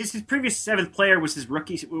 Remember, his previous 7th player was his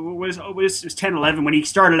rookie. Was 10-11 when he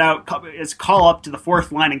started out as call up to the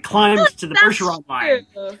 4th line and climbed to the Bergeron line.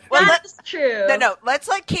 True. Well, That's true. No. Let's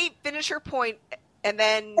let Kate finish her point, and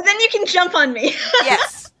then And then you can jump on me.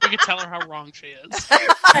 yes. We can tell her how wrong she is.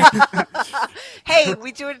 Hey,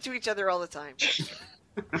 we do it to each other all the time.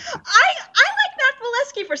 I like Matt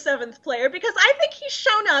Valesky for 7th player because I think he's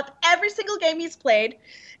shown up every single game he's played.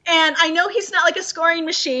 And I know he's not like a scoring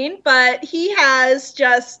machine, but he has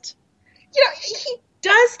just, he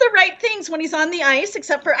does the right things when he's on the ice,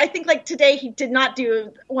 except for I think like today he did not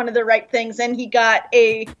do one of the right things and he got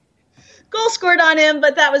a goal scored on him,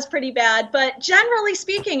 but that was pretty bad. But generally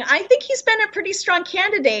speaking, I think he's been a pretty strong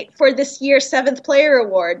candidate for this year's 7th player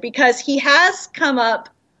award because he has come up,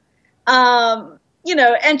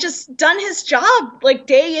 and just done his job like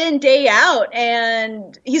day in, day out.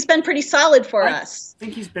 And he's been pretty solid for us. I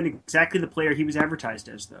think he's been exactly the player he was advertised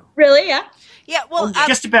as, though. Really? Yeah. Yeah, well,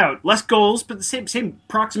 Just about. Less goals, but the same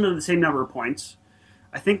approximately the same number of points.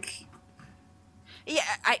 I think. yeah,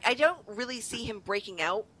 I don't really see him breaking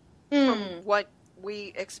out from what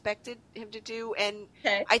we expected him to do, and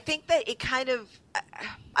Okay. I think that it kind of,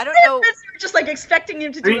 I don't know. We're just like expecting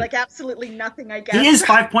him to do I mean, like absolutely nothing, I guess. He is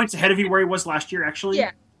 5 points ahead of you where he was last year, actually.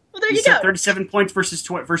 Yeah. Well, there He's you at go. 37 points versus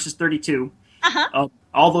 32. Uh-huh.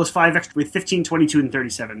 All those 5 extra with 15, 22, and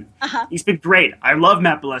 37. Uh-huh. He's been great. I love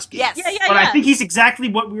Matt Bolesky. Yes. Yeah, But I yeah. think he's exactly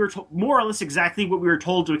what we were more or less exactly what we were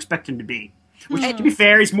told to expect him to be. Which, to be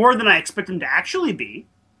fair, is more than I expect him to actually be.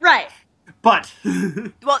 Right. But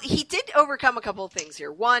Well, he did overcome a couple of things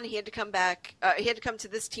here. One, he had to come back. He had to come to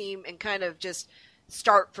this team and kind of just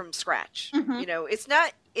start from scratch. It's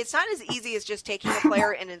not as easy as just taking a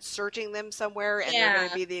player and inserting them somewhere and they're going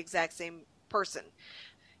to be the exact same person.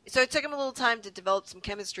 So it took him a little time to develop some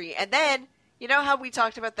chemistry. And then, you know how we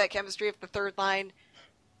talked about that chemistry of the third line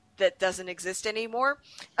that doesn't exist anymore?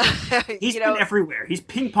 he's been everywhere. He's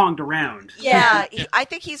ping-ponged around. Yeah, I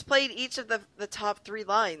think he's played each of the top 3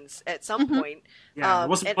 lines at some point. Yeah, there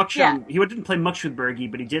wasn't and- much. yeah. He didn't play much with Bergie,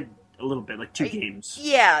 but he did a little bit, like 2 games.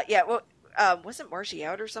 Yeah. Well, wasn't Marshy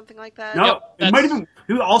out or something like that? No, Yep, it might have been.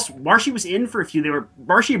 Who also? Marshy was in for a few.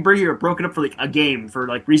 Marshy and Bergie were broken up for like a game for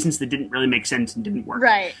like reasons that didn't really make sense and didn't work.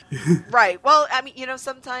 Right. Right. Well, I mean,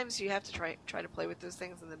 sometimes you have to try to play with those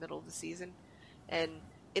things in the middle of the season, and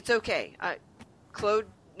it's okay. Claude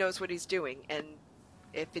knows what he's doing, and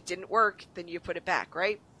if it didn't work, then you put it back,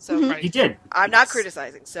 right? So Right. He did. I'm not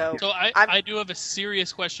criticizing. So So I do have a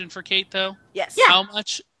serious question for Kate, though. yes. How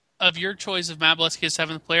much of your choice of Matt Bolesky's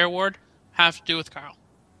 7th player award have to do with Carl?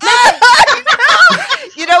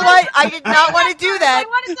 You know what? I did not want to do that.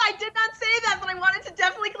 I did not say that, but I wanted to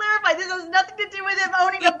definitely clarify this has nothing to do with him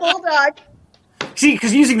owning a bulldog. See,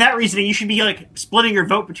 because using that reasoning, you should be like splitting your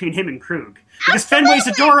vote between him and Krug. Because Fenway's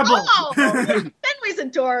adorable. Oh, Fenway's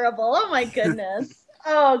adorable. Oh my goodness.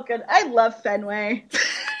 Oh, good. I love Fenway.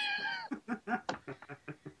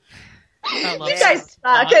 I love You guys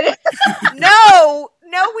suck. No,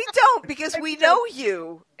 we don't, because we know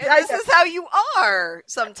you. And this is how you are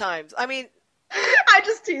sometimes. I mean, I'm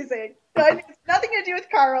just teasing. It's nothing to do with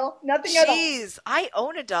Carl. Nothing at all. jeez, I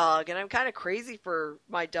own a dog, and I'm kind of crazy for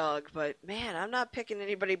my dog, but man, I'm not picking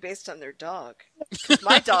anybody based on their dog.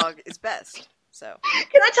 My dog is best. So,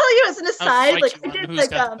 Can I tell you as an I'll aside? fight Like you I on did who's like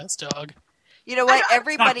got the best dog. you know what? I-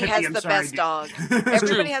 Everybody Not has picky, I'm the sorry, best dude. dog. It's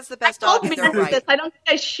Everybody true. has the best I dog, told and they're Mary right. this. I don't think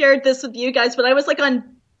I shared this with you guys, but I was like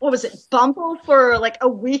on what was it, Bumble for like a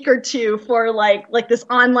week or two for like this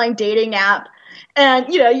online dating app.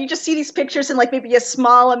 And, you just see these pictures and like maybe a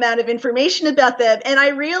small amount of information about them. And I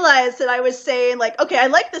realized that I was saying like, okay, I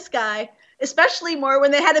like this guy, especially more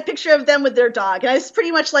when they had a picture of them with their dog. And I was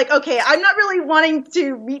pretty much like, okay, I'm not really wanting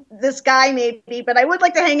to meet this guy maybe, but I would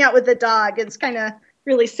like to hang out with the dog. It's kind of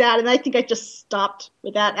really sad. And I think I just stopped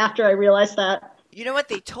with that after I realized that. You know what?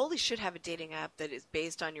 They totally should have a dating app that is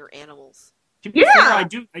based on your animals. To be fair, I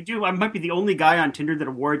do. I might be the only guy on Tinder that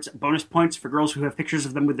awards bonus points for girls who have pictures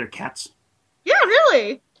of them with their cats. Yeah,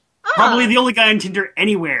 really? Probably the only guy on Tinder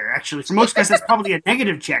anywhere, actually. For most guys, that's probably a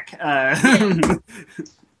negative check.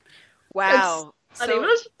 Wow. So, I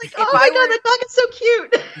was like, oh my god, that dog is so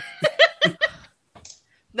cute.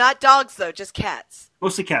 Not dogs, though, just cats.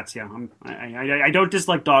 Mostly cats, yeah. I don't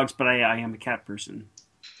dislike dogs, but I am a cat person.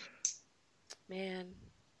 Man.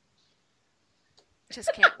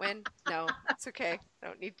 Just can't win. No, it's okay. I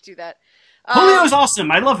don't need to do that. Julio's awesome.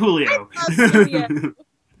 I love Julio.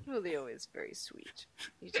 Julio is very sweet.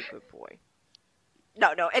 He's a good boy.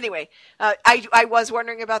 No. Anyway, I was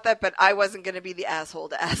wondering about that, but I wasn't going to be the asshole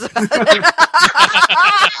to ask about it.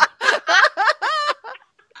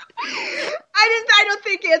 I don't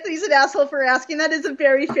think Anthony's an asshole for asking. That is a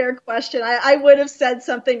very fair question. I would have said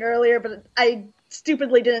something earlier, but I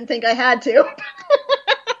stupidly didn't think I had to.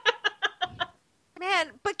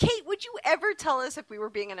 Man, but Kate, would you ever tell us if we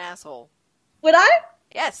were being an asshole? Would I?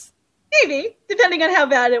 Yes. Maybe, depending on how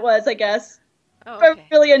bad it was, I guess. Oh, okay. I'm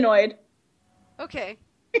really annoyed. Okay.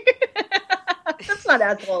 That's not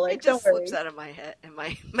asshole-like. It just don't worry. slips out of my head and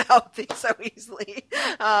my mouth so easily.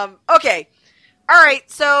 Okay. All right.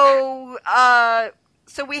 So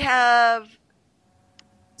we have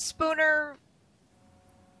Spooner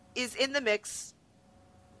is in the mix.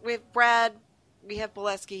 We have Brad. We have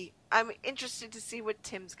Bolesky. I'm interested to see what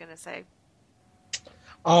Tim's going to say.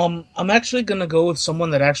 I'm actually going to go with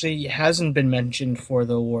someone that actually hasn't been mentioned for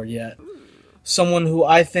the award yet. Someone who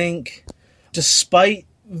I think, despite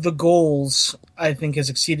the goals, I think has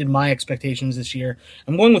exceeded my expectations this year.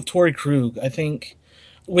 I'm going with Torrey Krug. I think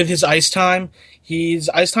with his ice time is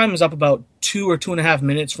up about 2 or 2.5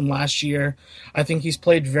 minutes from last year. I think he's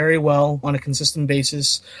played very well on a consistent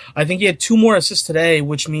basis. I think he had 2 more assists today,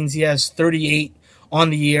 which means he has 38 on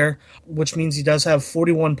the year, which means he does have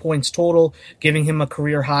 41 points total, giving him a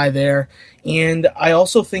career high there. And I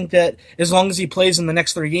also think that as long as he plays in the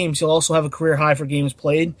next 3 games, he'll also have a career high for games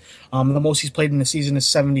played. The most he's played in the season is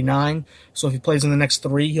 79. So if he plays in the next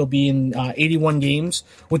 3, he'll be in 81 games,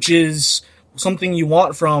 which is something you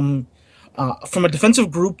want from a defensive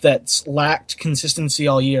group that's lacked consistency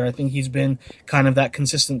all year. I think he's been kind of that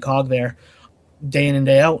consistent cog there day in and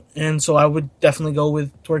day out. And so I would definitely go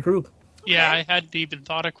with Torrey Krug. Yeah, I hadn't even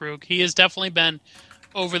thought of Krug. He has definitely been,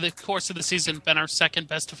 over the course of the season, been our second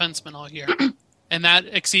best defenseman all year. And that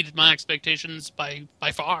exceeded my expectations by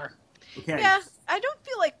far. Okay. Yeah, I don't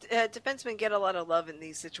feel like defensemen get a lot of love in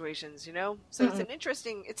these situations, you know? So it's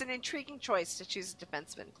an intriguing choice to choose a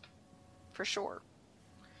defenseman. For sure.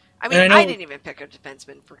 I mean, I didn't even pick a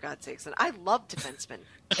defenseman, for God's sakes, and I love defensemen.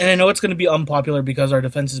 And I know it's going to be unpopular because our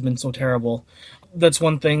defense has been so terrible. That's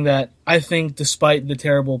one thing that I think, despite the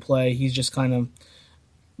terrible play, he's just kind of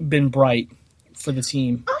been bright for the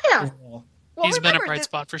team. Oh, yeah. Overall. Well, He's been a bright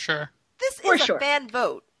spot for sure. This For is sure. a fan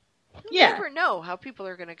vote. You never know how people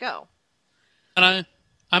are going to go. And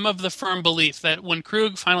I'm of the firm belief that when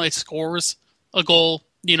Krug finally scores a goal,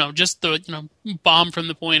 just the bomb from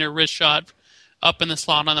the point or wrist shot up in the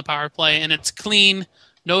slot on the power play, and it's clean,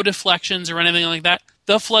 no deflections or anything like that,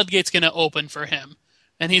 the floodgate's going to open for him,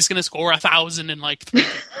 and he's going to score 1,000 in 3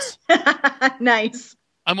 games. Nice.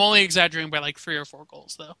 I'm only exaggerating by 3 or 4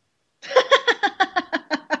 goals, though.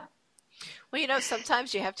 Well,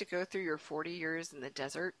 sometimes you have to go through your 40 years in the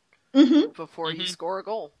desert before you score a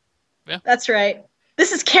goal. Yeah. That's right.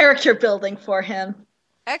 This is character building for him.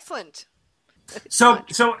 Excellent. So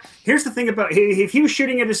here's the thing about if he was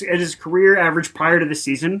shooting at his career average prior to the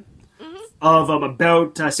season of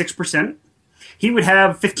about 6%, he would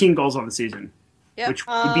have 15 goals on the season, which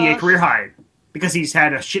would be a career high because he's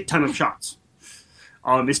had a shit ton of shots.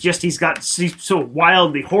 It's just he's so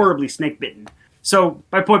wildly, horribly snake bitten. So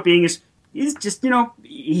my point being is he's just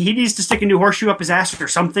he needs to stick a new horseshoe up his ass or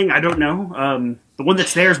something. I don't know. The one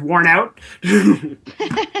that's there is worn out.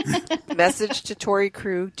 Message to Torrey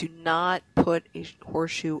Krug: do not put a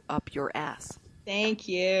horseshoe up your ass. Thank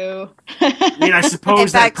you. I mean, I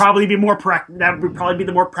suppose fact, that would probably be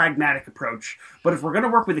the more pragmatic approach. But if we're going to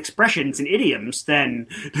work with expressions and idioms, then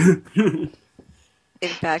in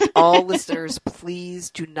fact, all listeners,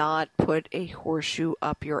 please do not put a horseshoe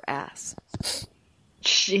up your ass.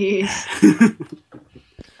 Jeez.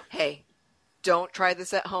 Hey, don't try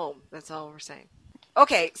this at home. That's all we're saying.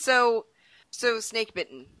 Okay, so So snake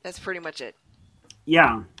bitten. That's pretty much it.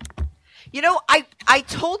 Yeah. You know, I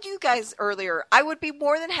told you guys earlier I would be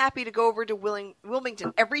more than happy to go over to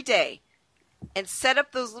Wilmington every day and set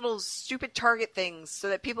up those little stupid target things so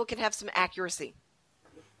that people can have some accuracy.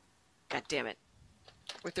 God damn it.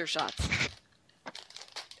 With their shots.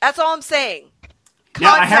 That's all I'm saying.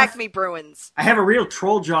 Contact me, Bruins. I have a real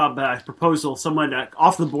troll job proposal. Someone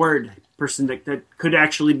off the board person that could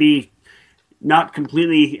actually be not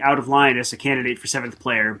completely out of line as a candidate for 7th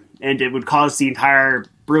player, and it would cause the entire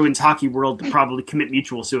Bruins hockey world to probably commit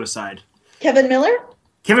mutual suicide. Kevin Miller?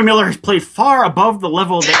 Kevin Miller has played far above the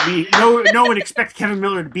level that we no one expect Kevin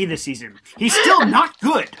Miller to be this season. He's still not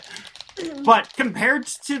good, but compared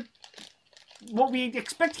to what we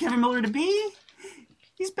expect Kevin Miller to be,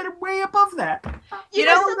 he's been way above that. You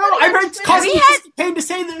know, it's causing me pain to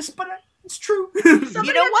say this, but it's true. Somebody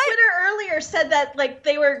You know on what? Twitter earlier said that like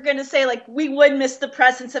they were going to say like we would miss the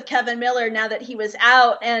presence of Kevin Miller now that he was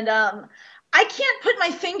out, and I can't put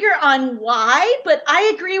my finger on why, but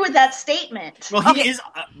I agree with that statement. Well, he is,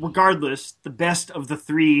 regardless, the best of the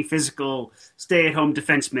 3 physical stay-at-home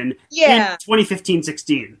defensemen in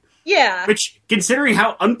 2015-16. Yeah. Which, considering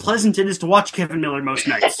how unpleasant it is to watch Kevin Miller most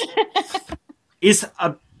nights, is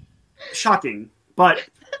shocking. But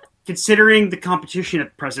considering the competition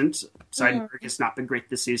at present, Seidenberg has not been great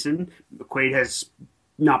this season. McQuaid has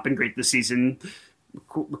not been great this season.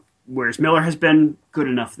 Whereas Miller has been good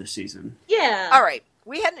enough this season. Yeah. All right.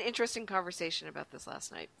 We had an interesting conversation about this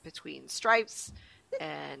last night between Stripes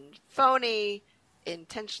and Phony,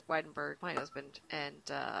 Intention Weidenberg, my husband, and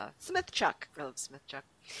Smith Chuck. I love Smith Chuck.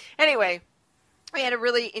 Anyway, we had a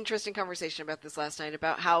really interesting conversation about this last night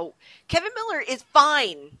about how Kevin Miller is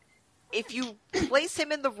fine if you place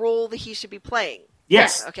him in the role that he should be playing.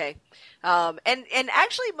 Yes. Okay. And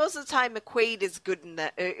actually, most of the time, McQuaid is good in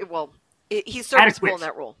that. He's serviceable in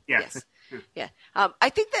that role. Yeah. Yes. Yeah. I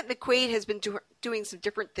think that McQuaid has been doing some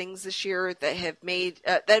different things this year that have made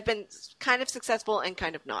that have been kind of successful and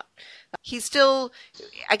kind of not. He's still,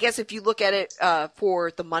 I guess, if you look at it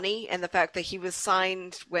for the money and the fact that he was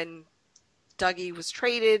signed when Dougie was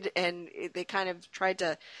traded, and they kind of tried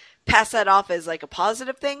to pass that off as like a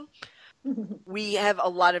positive thing. We have a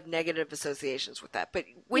lot of negative associations with that. But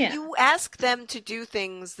when you ask them to do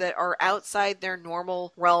things that are outside their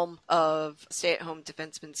normal realm of stay-at-home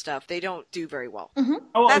defenseman stuff, they don't do very well.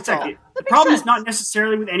 Oh, That's exactly. all. The problem is not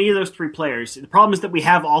necessarily with any of those 3 players. The problem is that we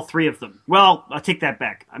have all 3 of them. Well, I'll take that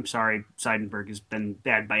back. I'm sorry, Seidenberg has been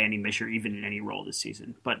bad by any measure, even in any role this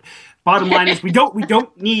season. But bottom line is, we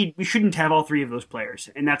shouldn't have all 3 of those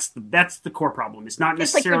players, and that's the core problem. It's not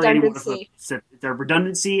necessarily any one of them. It's the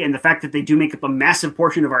redundancy and the fact that they do make up a massive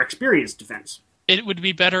portion of our experienced defense. It would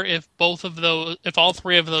be better if if all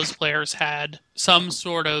 3 of those players had some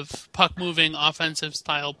sort of puck-moving offensive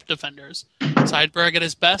style defenders. Seidenberg at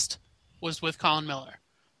his best was with Colin Miller.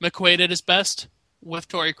 McQuaid at his best with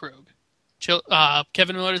Torrey Krug.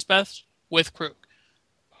 Kevin Miller at his best with Krug.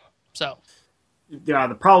 So. Yeah,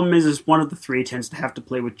 the problem is one of the 3 tends to have to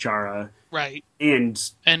play with Chara. Right. And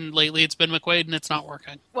lately it's been McQuaid, and it's not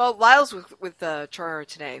working. Well, Lyle's with Chara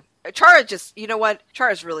today. Chara just, you know what?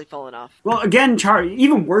 Chara's really fallen off. Well, again, Chara,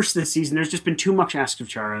 even worse this season, there's just been too much asked of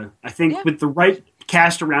Chara. I think with the right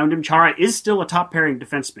cast around him, Chara is still a top-pairing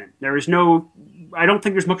defenseman. I don't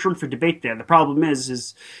think there's much room for debate there. The problem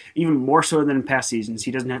is even more so than in past seasons,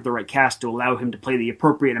 he doesn't have the right cast to allow him to play the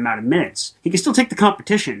appropriate amount of minutes. He can still take the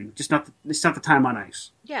competition, just it's not the time on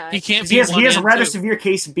ice. Yeah. He can't He has a rather severe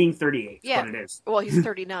case of being 38. Yeah. What it is. Well, he's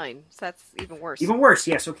 39, so that's even worse. Even worse,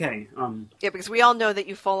 yes, okay. Yeah, because we all know that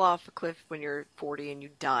you fall off a cliff when you're 40 and you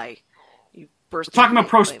die. You burst. We're talking about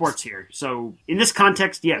pro flames. sports here, so in this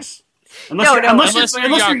context, yes. Unless Unless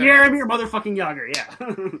you're you're Jaromir motherfucking Jagr,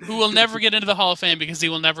 yeah. Who will never get into the Hall of Fame because he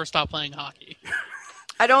will never stop playing hockey.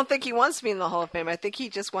 I don't think he wants to be in the Hall of Fame. I think he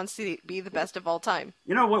just wants to be the best of all time.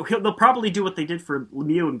 You know what? They'll probably do what they did for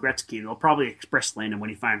Lemieux and Gretzky. They'll probably express land him when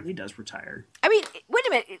he finally does retire. I mean, wait a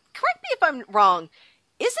minute. Correct me if I'm wrong.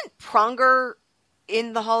 Isn't Pronger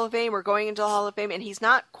in the Hall of Fame or going into the Hall of Fame, and he's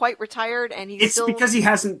not quite retired, and he's still... It's because he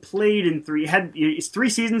hasn't played in 3. It's 3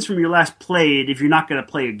 seasons from your last played if you're not going to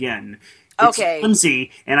play again. It's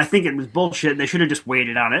flimsy, and I think it was bullshit. They should have just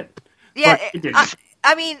waited on it. Yeah, but it didn't.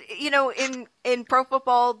 I mean, you know, in pro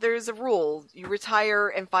football, there's a rule. You retire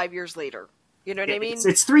and 5 years later. You know what I mean?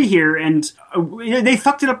 It's 3 here, and they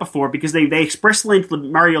fucked it up before because they express linked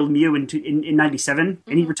Mario Lemieux in 97,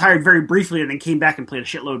 and he retired very briefly and then came back and played a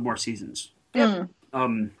shitload more seasons. Yep. Have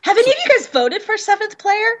any of you guys voted for 7th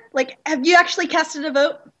player? Like, have you actually casted a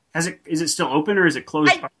vote? Is it still open or is it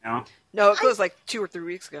closed by now? No, it closed like 2 or 3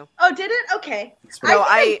 weeks ago. Oh, did it? Okay. No,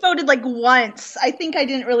 I think I voted like once. I think I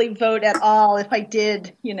didn't really vote at all. If I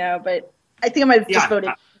did, but I think I might have just voted.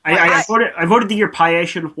 I voted the year Paye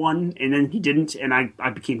should have won, and then he didn't, and I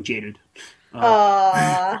became jaded.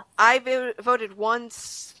 I voted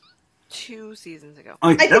once 2 seasons ago.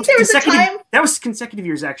 I think there was a time... That was consecutive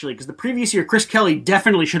years, actually, because the previous year, Chris Kelly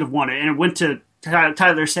definitely should have won it, and it went to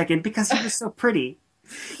Tyler second because he was so pretty.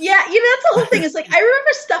 Yeah, that's the whole thing. Is like I remember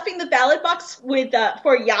stuffing the ballot box with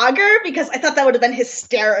for Yager because I thought that would have been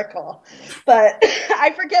hysterical. But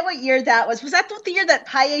I forget what year that was. Was that the year that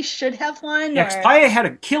Paye should have won? Yeah, Paye had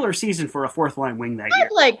a killer season for a fourth line wing that year.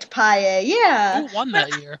 I liked Paye, yeah. Who won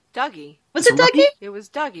that year? Dougie. Was it Dougie? It was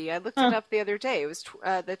Dougie. I looked it up the other day. It was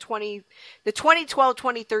the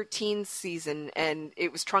 2012-2013 season, and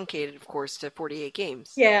it was truncated, of course, to 48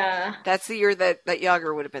 games. Yeah. That's the year that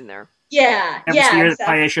Yager would have been there. Yeah. That was the year that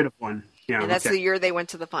Paye should have won. Yeah, and that's the year they went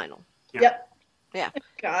to the final. Yep. Yeah.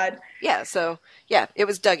 God. Yeah, so, it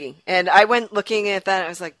was Dougie. And I went looking at that, and I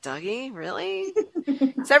was like, Dougie? Really? So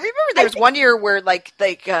I remember there was one year where,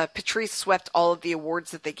 Patrice swept all of the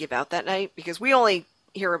awards that they give out that night, because we only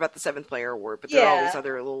hear about the 7th player award, but there are always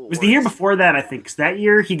other little awards. It was the year before that, I think, because that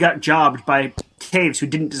year he got jobbed by Taves, who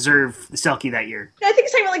didn't deserve the Selke that year. No, I think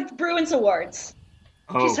he's talking about, Bruins awards.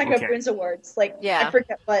 Oh, She's talking about Bruins awards. Yeah. I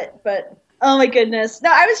forget what, but oh my goodness.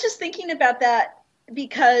 No, I was just thinking about that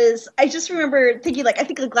because I just remember thinking, I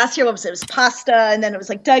think last year, what was it? It was Pasta, and then it was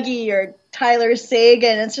Dougie or Tyler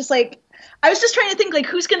Seguin. It's just I was just trying to think,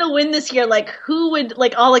 who's going to win this year? Who would,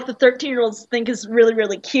 all, the 13-year-olds think is really,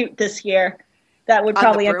 really cute this year? That would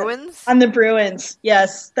probably on the Bruins? On the Bruins,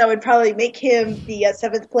 yes. That would probably make him the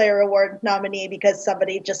 7th player award nominee because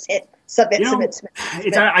somebody just hit submit.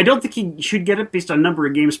 I don't think he should get it based on number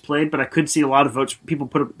of games played, but I could see a lot of votes. People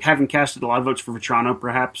having casted a lot of votes for Vetrano,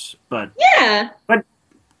 perhaps. But yeah, but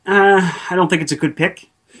I don't think it's a good pick.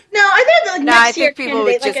 No, I think next year people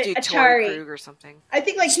would just do Torrey Krug or something. I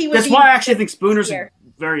think he would. That's why I actually think Spooner's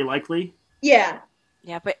very likely. Yeah.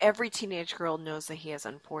 Yeah, but every teenage girl knows that he has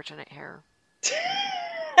unfortunate hair.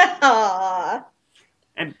 Aww.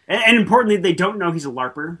 And importantly, they don't know he's a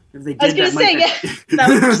LARPer. If they did, I was going to say, that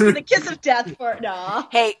would just be the kiss of death for it. No.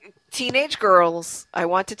 Hey, teenage girls, I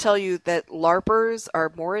want to tell you that LARPers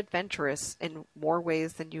are more adventurous in more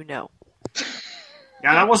ways than you know.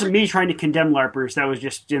 Yeah, that wasn't me trying to condemn LARPers. That was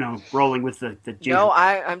just, rolling with the gene. No,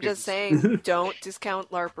 I'm just saying, don't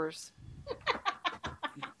discount LARPers.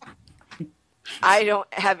 I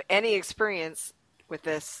don't have any experience with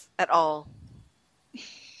this at all.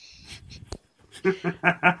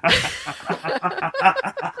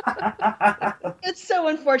 It's so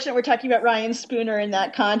unfortunate we're talking about Ryan Spooner in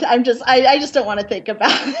that context. I just don't want to think about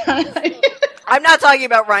that. I'm not talking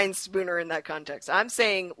about Ryan Spooner in that context. I'm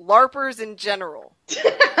saying LARPers in general.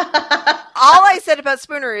 All I said about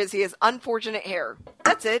Spooner is he has unfortunate hair.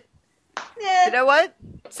 That's it. Yeah. You know what?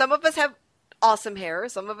 Some of us have awesome hair.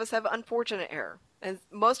 Some of us have unfortunate hair. And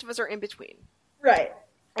most of us are in between. Right.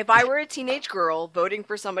 If I were a teenage girl voting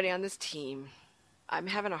for somebody on this team, I'm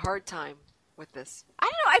having a hard time with this. I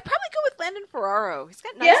don't know. I'd probably go with Landon Ferraro. He's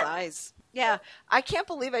got nice eyes. Yeah. I can't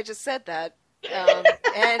believe I just said that.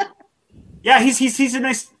 And yeah, he's a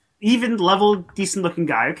nice, even level, decent looking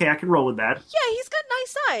guy. Okay, I can roll with that. Yeah, he's got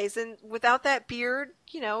nice eyes, and without that beard,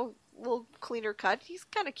 a little cleaner cut, he's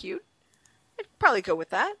kind of cute. I'd probably go with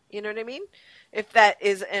that. You know what I mean? If that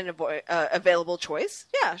is an available choice,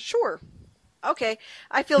 yeah, sure. Okay,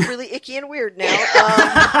 I feel really icky and weird now.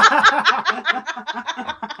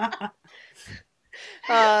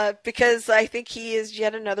 Because I think he is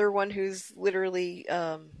yet another one who's literally,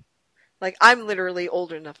 I'm literally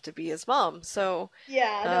old enough to be his mom. So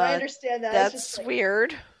yeah, no, I understand that. That's just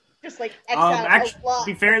weird. Just X actually, to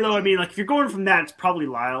be fair though, I mean, if you're going from that, it's probably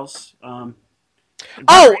Lyles.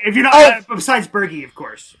 If you're not, besides Bergie, of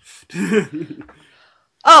course.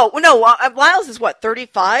 Oh no, Lyles is what,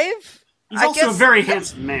 35? He's also a very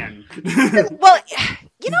handsome man. Well,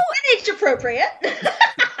 age appropriate.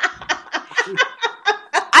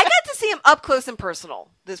 I got to see him up close and personal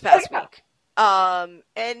this past week.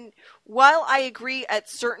 And while I agree at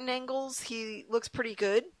certain angles, he looks pretty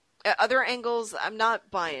good. At other angles, I'm not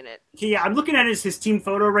buying it. Yeah, I'm looking at his team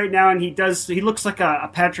photo right now, and he looks like a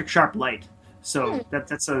Patrick Sharp light. So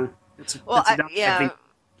that's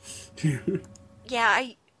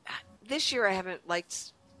this year I haven't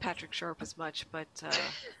liked Patrick Sharp as much, but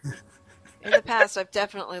in the past I've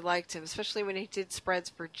definitely liked him, especially when he did spreads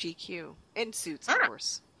for GQ in suits, of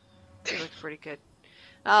course. He looked pretty good.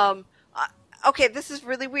 Okay, this is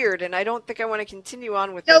really weird, and I don't think I want to continue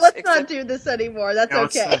on with this. No, let's not do this anymore. That's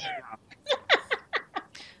okay.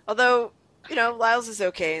 Although, Lyles is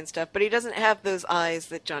okay and stuff, but he doesn't have those eyes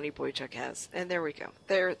that Johnny Boychuk has. And there we go.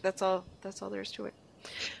 That's all there is to it.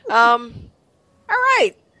 All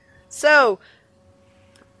right. So,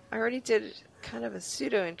 I already did kind of a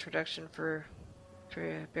pseudo introduction for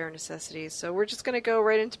Bare Necessities. So we're just going to go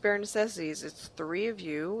right into Bare Necessities. It's 3 of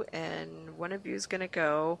you, and 1 of you is going to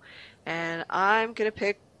go. And I'm going to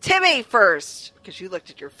pick Timmy first, because you looked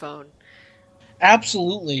at your phone.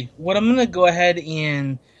 Absolutely. What I'm going to go ahead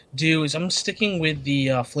and do is I'm sticking with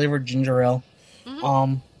the flavored ginger ale,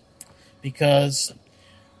 because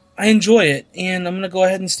I enjoy it, and I'm going to go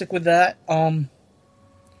ahead and stick with that.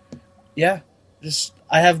 Yeah,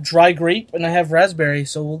 I have dry grape and I have raspberry,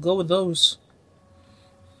 so we'll go with those.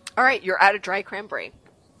 All right, you're out of dry cranberry.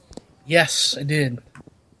 Yes, I did.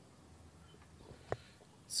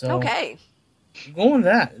 So okay, I'm going with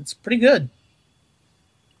that. It's pretty good.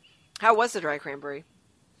 How was the dry cranberry?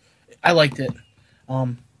 I liked it.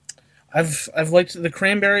 I've liked the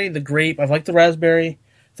cranberry, the grape. I've liked the raspberry.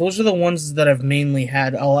 Those are the ones that I've mainly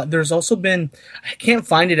had. There's also been, I can't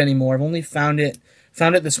find it anymore. I've only found it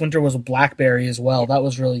this winter was a blackberry as well. That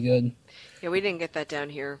was really good. Yeah, we didn't get that down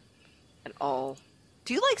here at all.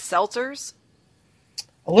 Do you like seltzers?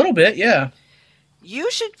 A little bit, yeah.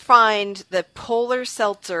 You should find the Polar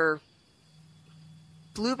Seltzer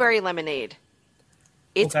Blueberry Lemonade.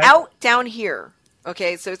 It's out down here.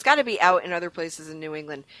 Okay, so it's got to be out in other places in New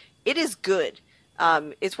England. It is good.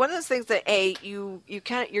 It's one of those things that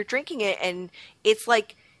you're drinking it and it's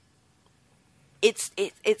like it's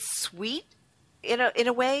sweet in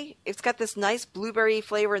a way. It's got this nice blueberry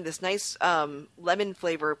flavor and this nice lemon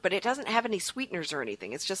flavor, but it doesn't have any sweeteners or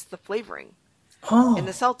anything. It's just the flavoring in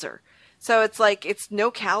the seltzer. So it's like it's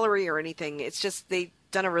no calorie or anything. It's just they've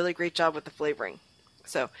done a really great job with the flavoring.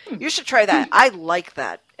 So you should try that. I like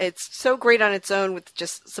that. It's so great on its own with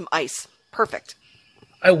just some ice. Perfect.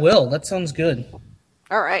 I will. That sounds good.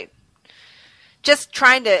 All right. Just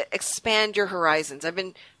trying to expand your horizons. I've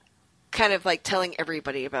been kind of like telling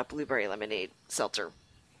everybody about Blueberry Lemonade Seltzer.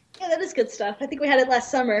 Yeah, that is good stuff. I think we had it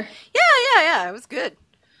last summer. Yeah. It was good.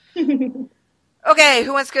 Okay,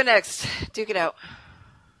 who wants to go next? Duke it out.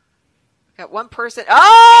 Got one person.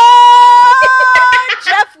 Oh!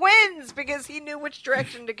 Jeff wins because he knew which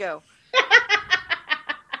direction to go.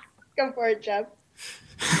 Go for it, Jeff.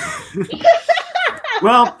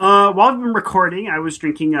 Well, while I've been recording, I was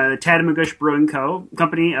drinking Tatamagouche Brewing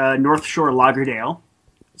Company North Shore Lagerdale.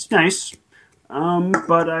 It's nice,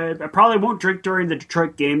 but I probably won't drink during the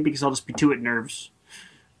Detroit game because I'll just be too at nerves.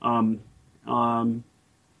 And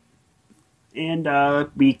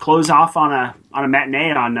we close off on a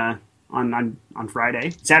matinee on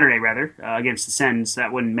Saturday rather, against the Sens.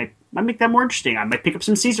 That might make that more interesting. I might pick up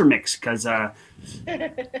some Caesar mix because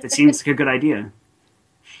it seems like a good idea.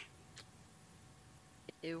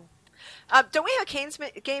 Ew. Don't we have a Canes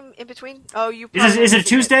game in between? Oh, you. Is it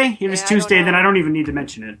Tuesday? If it's Tuesday, then I don't even need to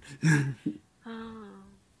mention it.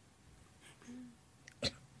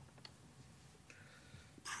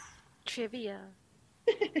 Trivia.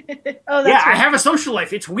 Oh, that's yeah, right. I have a social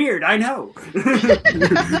life. It's weird. I know.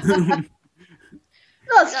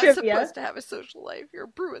 That's You're not trivia. supposed to have a social life. You're a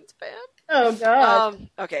Bruins fan. Oh, God.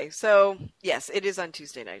 Okay, so yes, it is on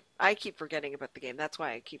Tuesday night. I keep forgetting about the game. That's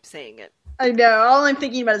why I keep saying it. I know. All I'm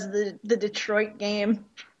thinking about is the Detroit game.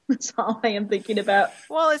 That's all I am thinking about.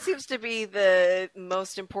 Well, it seems to be the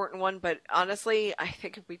most important one, but honestly, I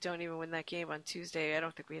think if we don't even win that game on Tuesday, I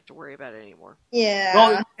don't think we have to worry about it anymore. Yeah.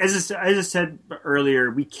 Well, as I said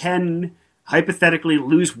earlier, we can hypothetically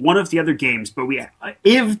lose one of the other games, but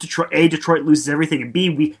if Detroit loses everything, and B,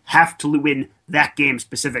 we have to win that game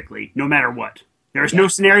specifically, no matter what. There is no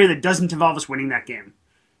scenario that doesn't involve us winning that game.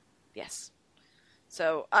 Yes.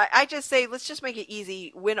 So I just say, let's just make it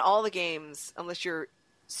easy. Win all the games, unless you're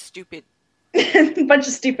stupid. Bunch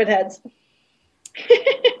of stupid heads.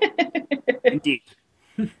 Indeed.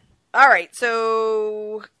 All right,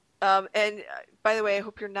 so... and by the way, I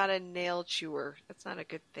hope you're not a nail chewer. That's not a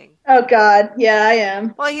good thing. Oh, God. Yeah, I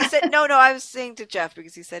am. Well, he said no. I was saying to Jeff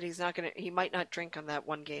because he said he might not drink on that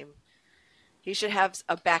one game. He should have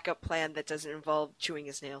a backup plan that doesn't involve chewing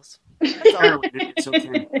his nails. That's all. Heroin, it's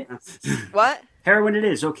okay. What? Heroin, it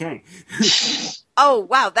is okay. Oh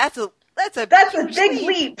wow, that's a Big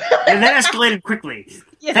leap. And that escalated quickly.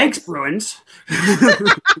 Yes. Thanks, Bruins.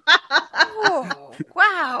 Oh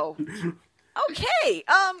wow. Okay.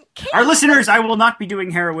 Our listeners, I will not be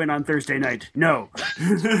doing heroin on Thursday night. No.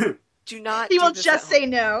 Do not. He do will this just at say home.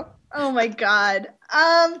 no. Oh, my God.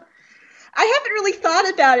 I haven't really thought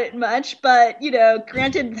about it much, but,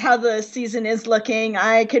 granted how the season is looking,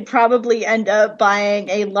 I could probably end up buying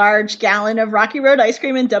a large gallon of Rocky Road ice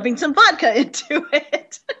cream and dumping some vodka into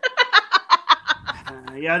it.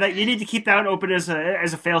 Yeah, that you need to keep that open as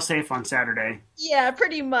a fail-safe on Saturday. Yeah,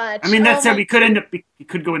 pretty much. I mean, that said, we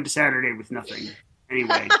could go into Saturday with nothing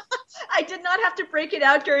anyway. I did not have to break it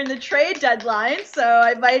out during the trade deadline, so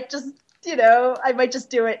I might just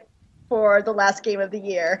do it for the last game of the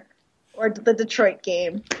year, or the Detroit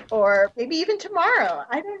game, or maybe even tomorrow.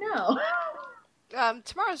 I don't know.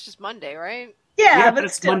 Tomorrow's just Monday, right? Yeah, but but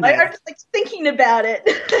it's still, Monday. I'm just like thinking about it.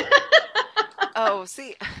 Oh,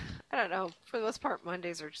 see, I don't know. For the most part,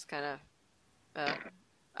 Mondays are just kind of.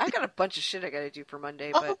 I got a bunch of shit I got to do for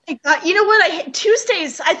Monday, but Oh my god! You know what?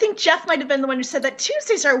 Tuesdays. I think Jeff might have been the one who said that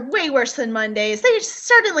Tuesdays are way worse than Mondays. They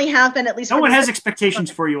certainly have been, at least. No for one me. has expectations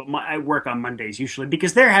for you at work on Mondays usually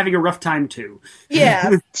because they're having a rough time too.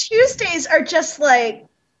 Yeah, Tuesdays are just like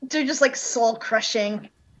soul crushing,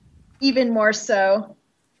 even more so.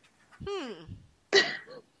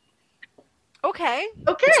 Okay.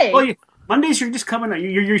 Okay. Well, Mondays you're just coming.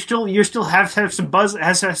 You're still have some buzz,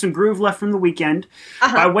 have some groove left from the weekend.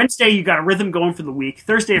 By Wednesday you got a rhythm going for the week.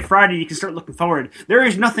 Thursday and Friday you can start looking forward. There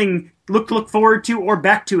is nothing look forward to or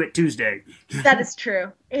back to at Tuesday. That is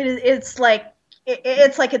true. It's like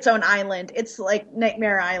it's like its own island. It's like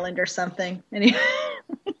Nightmare Island or something. Anyway.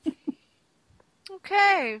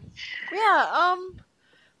 Okay. Yeah.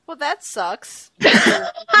 Well, that sucks.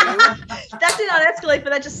 That did not escalate,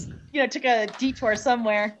 but that just took a detour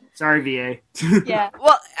somewhere. Sorry, VA. Yeah.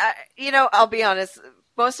 Well, I'll be honest.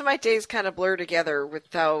 Most of my days kind of blur together with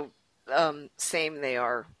how same they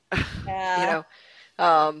are. Yeah.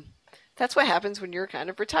 That's what happens when you're kind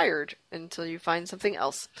of retired until you find something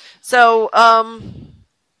else. So,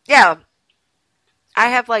 yeah. I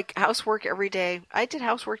have like housework every day. I did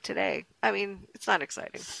housework today. I mean, it's not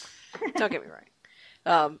exciting. Don't get me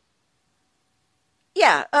wrong.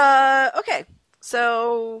 Yeah. Okay.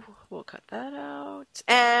 So we'll cut that out.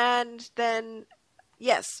 And then,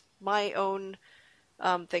 yes, my own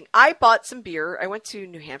thing. I bought some beer. I went to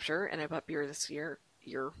New Hampshire and I bought beer this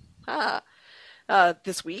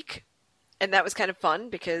week. And that was kind of fun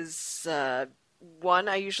because, one,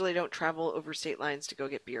 I usually don't travel over state lines to go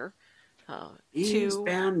get beer.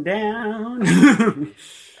 Eastbound down.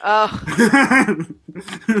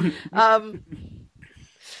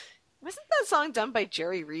 Wasn't that song done by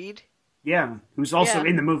Jerry Reed? Yeah, who's also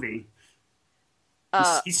in the movie.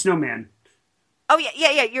 He's Snowman. Oh yeah.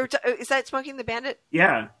 Is that Smoking the Bandit?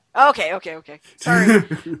 Yeah. Okay. Sorry,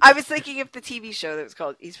 I was thinking of the TV show that was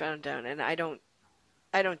called Eastbound and Down, and I don't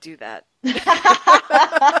do that.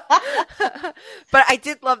 But I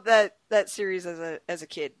did love that series as a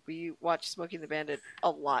kid. We watched Smoking the Bandit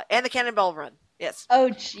a lot, and the Cannonball Run. Yes. Oh,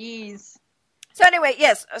 jeez. So anyway,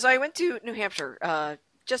 yes. So I went to New Hampshire.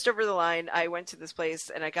 Just over the line, I went to this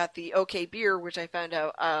place and I got the OK beer, which I found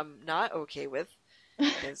out I'm not okay with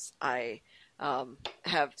because I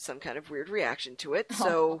have some kind of weird reaction to it.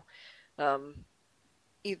 So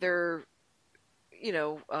either,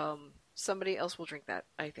 somebody else will drink that.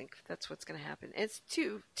 I think that's what's going to happen. It's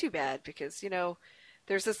too bad because,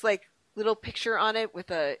 there's this like little picture on it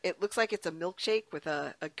with it looks like it's a milkshake with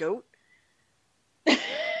a goat.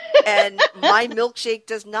 And my milkshake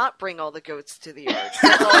does not bring all the goats to the yard.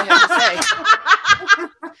 That's all I have to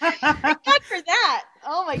say. Thank God for that.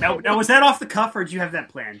 Oh my God. Now, was that off the cuff or did you have that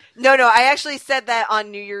planned? No. I actually said that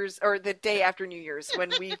on New Year's or the day after New Year's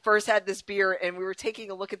when we first had this beer and we were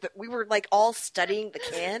taking a look at we were like all studying the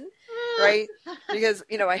can, right? Because,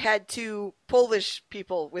 I had two Polish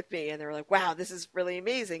people with me and they were like, wow, this is really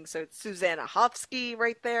amazing. So it's Susanna Hofsky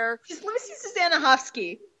right there. Let me see Susanna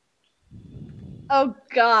Hofsky. Oh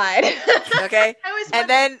God. Okay. And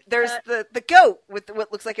then there's the goat with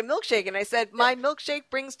what looks like a milkshake. And I said, my milkshake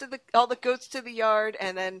brings all the goats to the yard.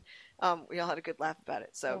 And then we all had a good laugh about it.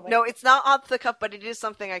 So no, it's not off the cuff, but it is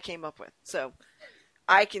something I came up with. So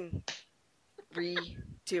I can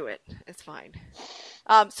redo it. It's fine.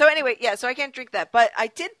 So anyway, yeah, so I can't drink that, but I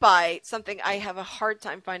did buy something I have a hard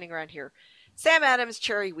time finding around here. Sam Adams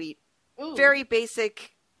cherry wheat. Ooh. Very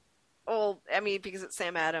basic. Well, I mean, because it's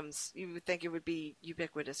Sam Adams, you would think it would be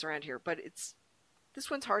ubiquitous around here, but this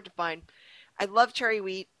one's hard to find. I love cherry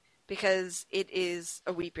wheat because it is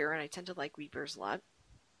a wheat beer, and I tend to like wheat beers a lot.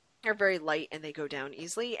 They're very light and they go down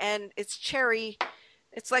easily, and it's cherry.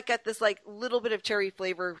 It's like got this like little bit of cherry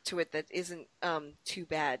flavor to it that isn't too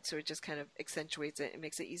bad, so it just kind of accentuates it and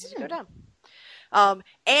makes it easy to go down.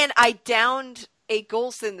 And I downed a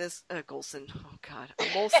Molson this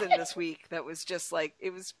week that was just like, it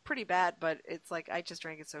was pretty bad, but it's like I just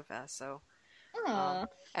drank it so fast, so Aw.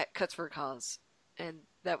 at Cuts for a Cause, and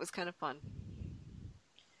that was kind of fun.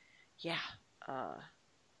 Yeah, I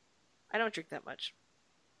don't drink that much,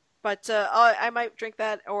 but I might drink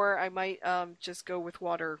that, or I might just go with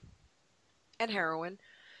water and heroin.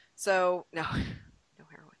 So no, no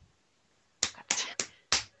heroin.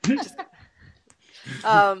 Just,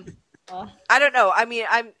 I don't know. I mean,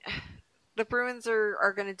 the Bruins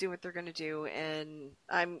are going to do what they're going to do, and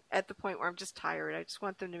I'm at the point where I'm just tired. I just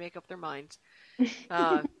want them to make up their minds.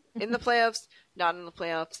 In the playoffs, not in the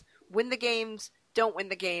playoffs. Win the games, don't win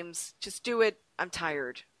the games. Just do it. I'm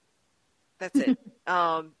tired. That's it.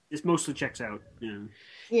 This mostly checks out.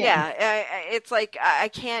 Yeah, it's like I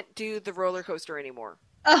can't do the roller coaster anymore.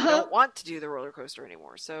 I don't want to do the roller coaster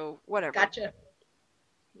anymore, so whatever. Gotcha.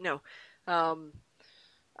 No. I'm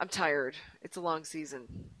tired. It's a long season.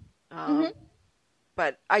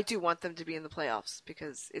 But I do want them to be in the playoffs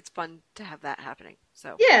because it's fun to have that happening.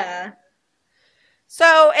 So Yeah.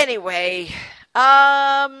 So anyway,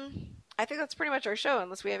 I think that's pretty much our show,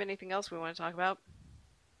 unless we have anything else we want to talk about.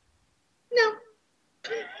 No.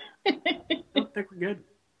 I think we're good.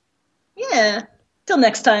 Yeah. Till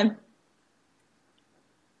next time.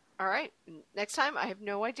 All right. Next time, I have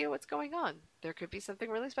no idea what's going on. There could be something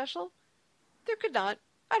really special. There could not.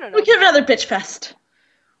 I don't know. We could have another bitch fest.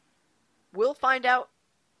 We'll find out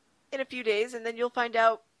in a few days, and then you'll find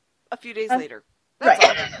out a few days later. Right.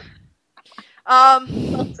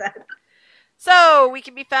 Well said. So we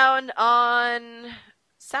can be found on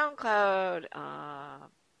SoundCloud,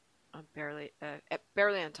 on Barely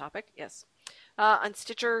on Topic, yes, on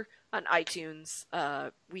Stitcher, on iTunes.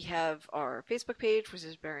 We have our Facebook page, which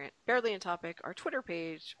is Barely on Topic. Our Twitter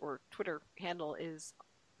page or Twitter handle is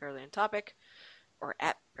Barely on Topic, or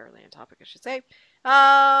at Barely on Topic, I should say.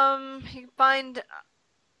 You can find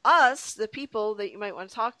us, the people that you might want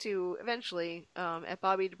to talk to eventually, at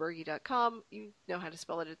BobbyDeBurgi.com. You know how to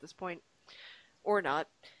spell it at this point, or not.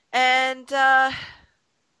 And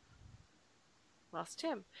lost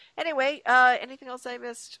Tim. Anyway, anything else I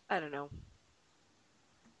missed? I don't know.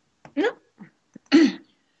 No.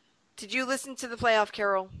 Did you listen to the playoff,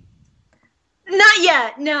 Carol? Not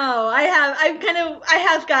yet. No, I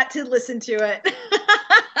have got to listen to it.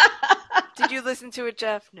 Did you listen to it,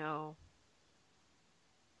 Jeff? No.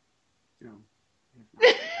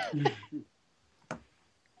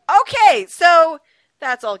 Okay, so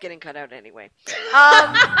that's all getting cut out anyway.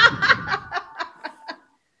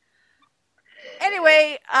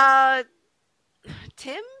 Anyway,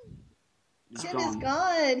 Tim? Tim is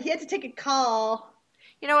gone. He had to take a call.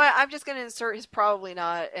 You know what? I'm just going to insert his probably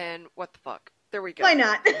not and what the fuck. There we go. Why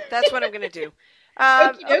not? That's what I'm going to do.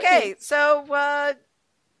 Okie Okay, so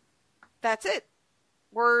that's it.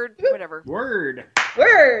 Word, whatever. Word.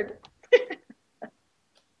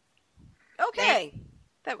 Okay.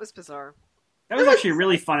 That was bizarre. That was actually a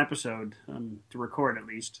really fun episode to record, at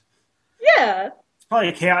least. Yeah. It's probably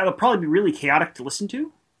it'll probably be really chaotic to listen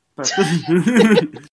to, but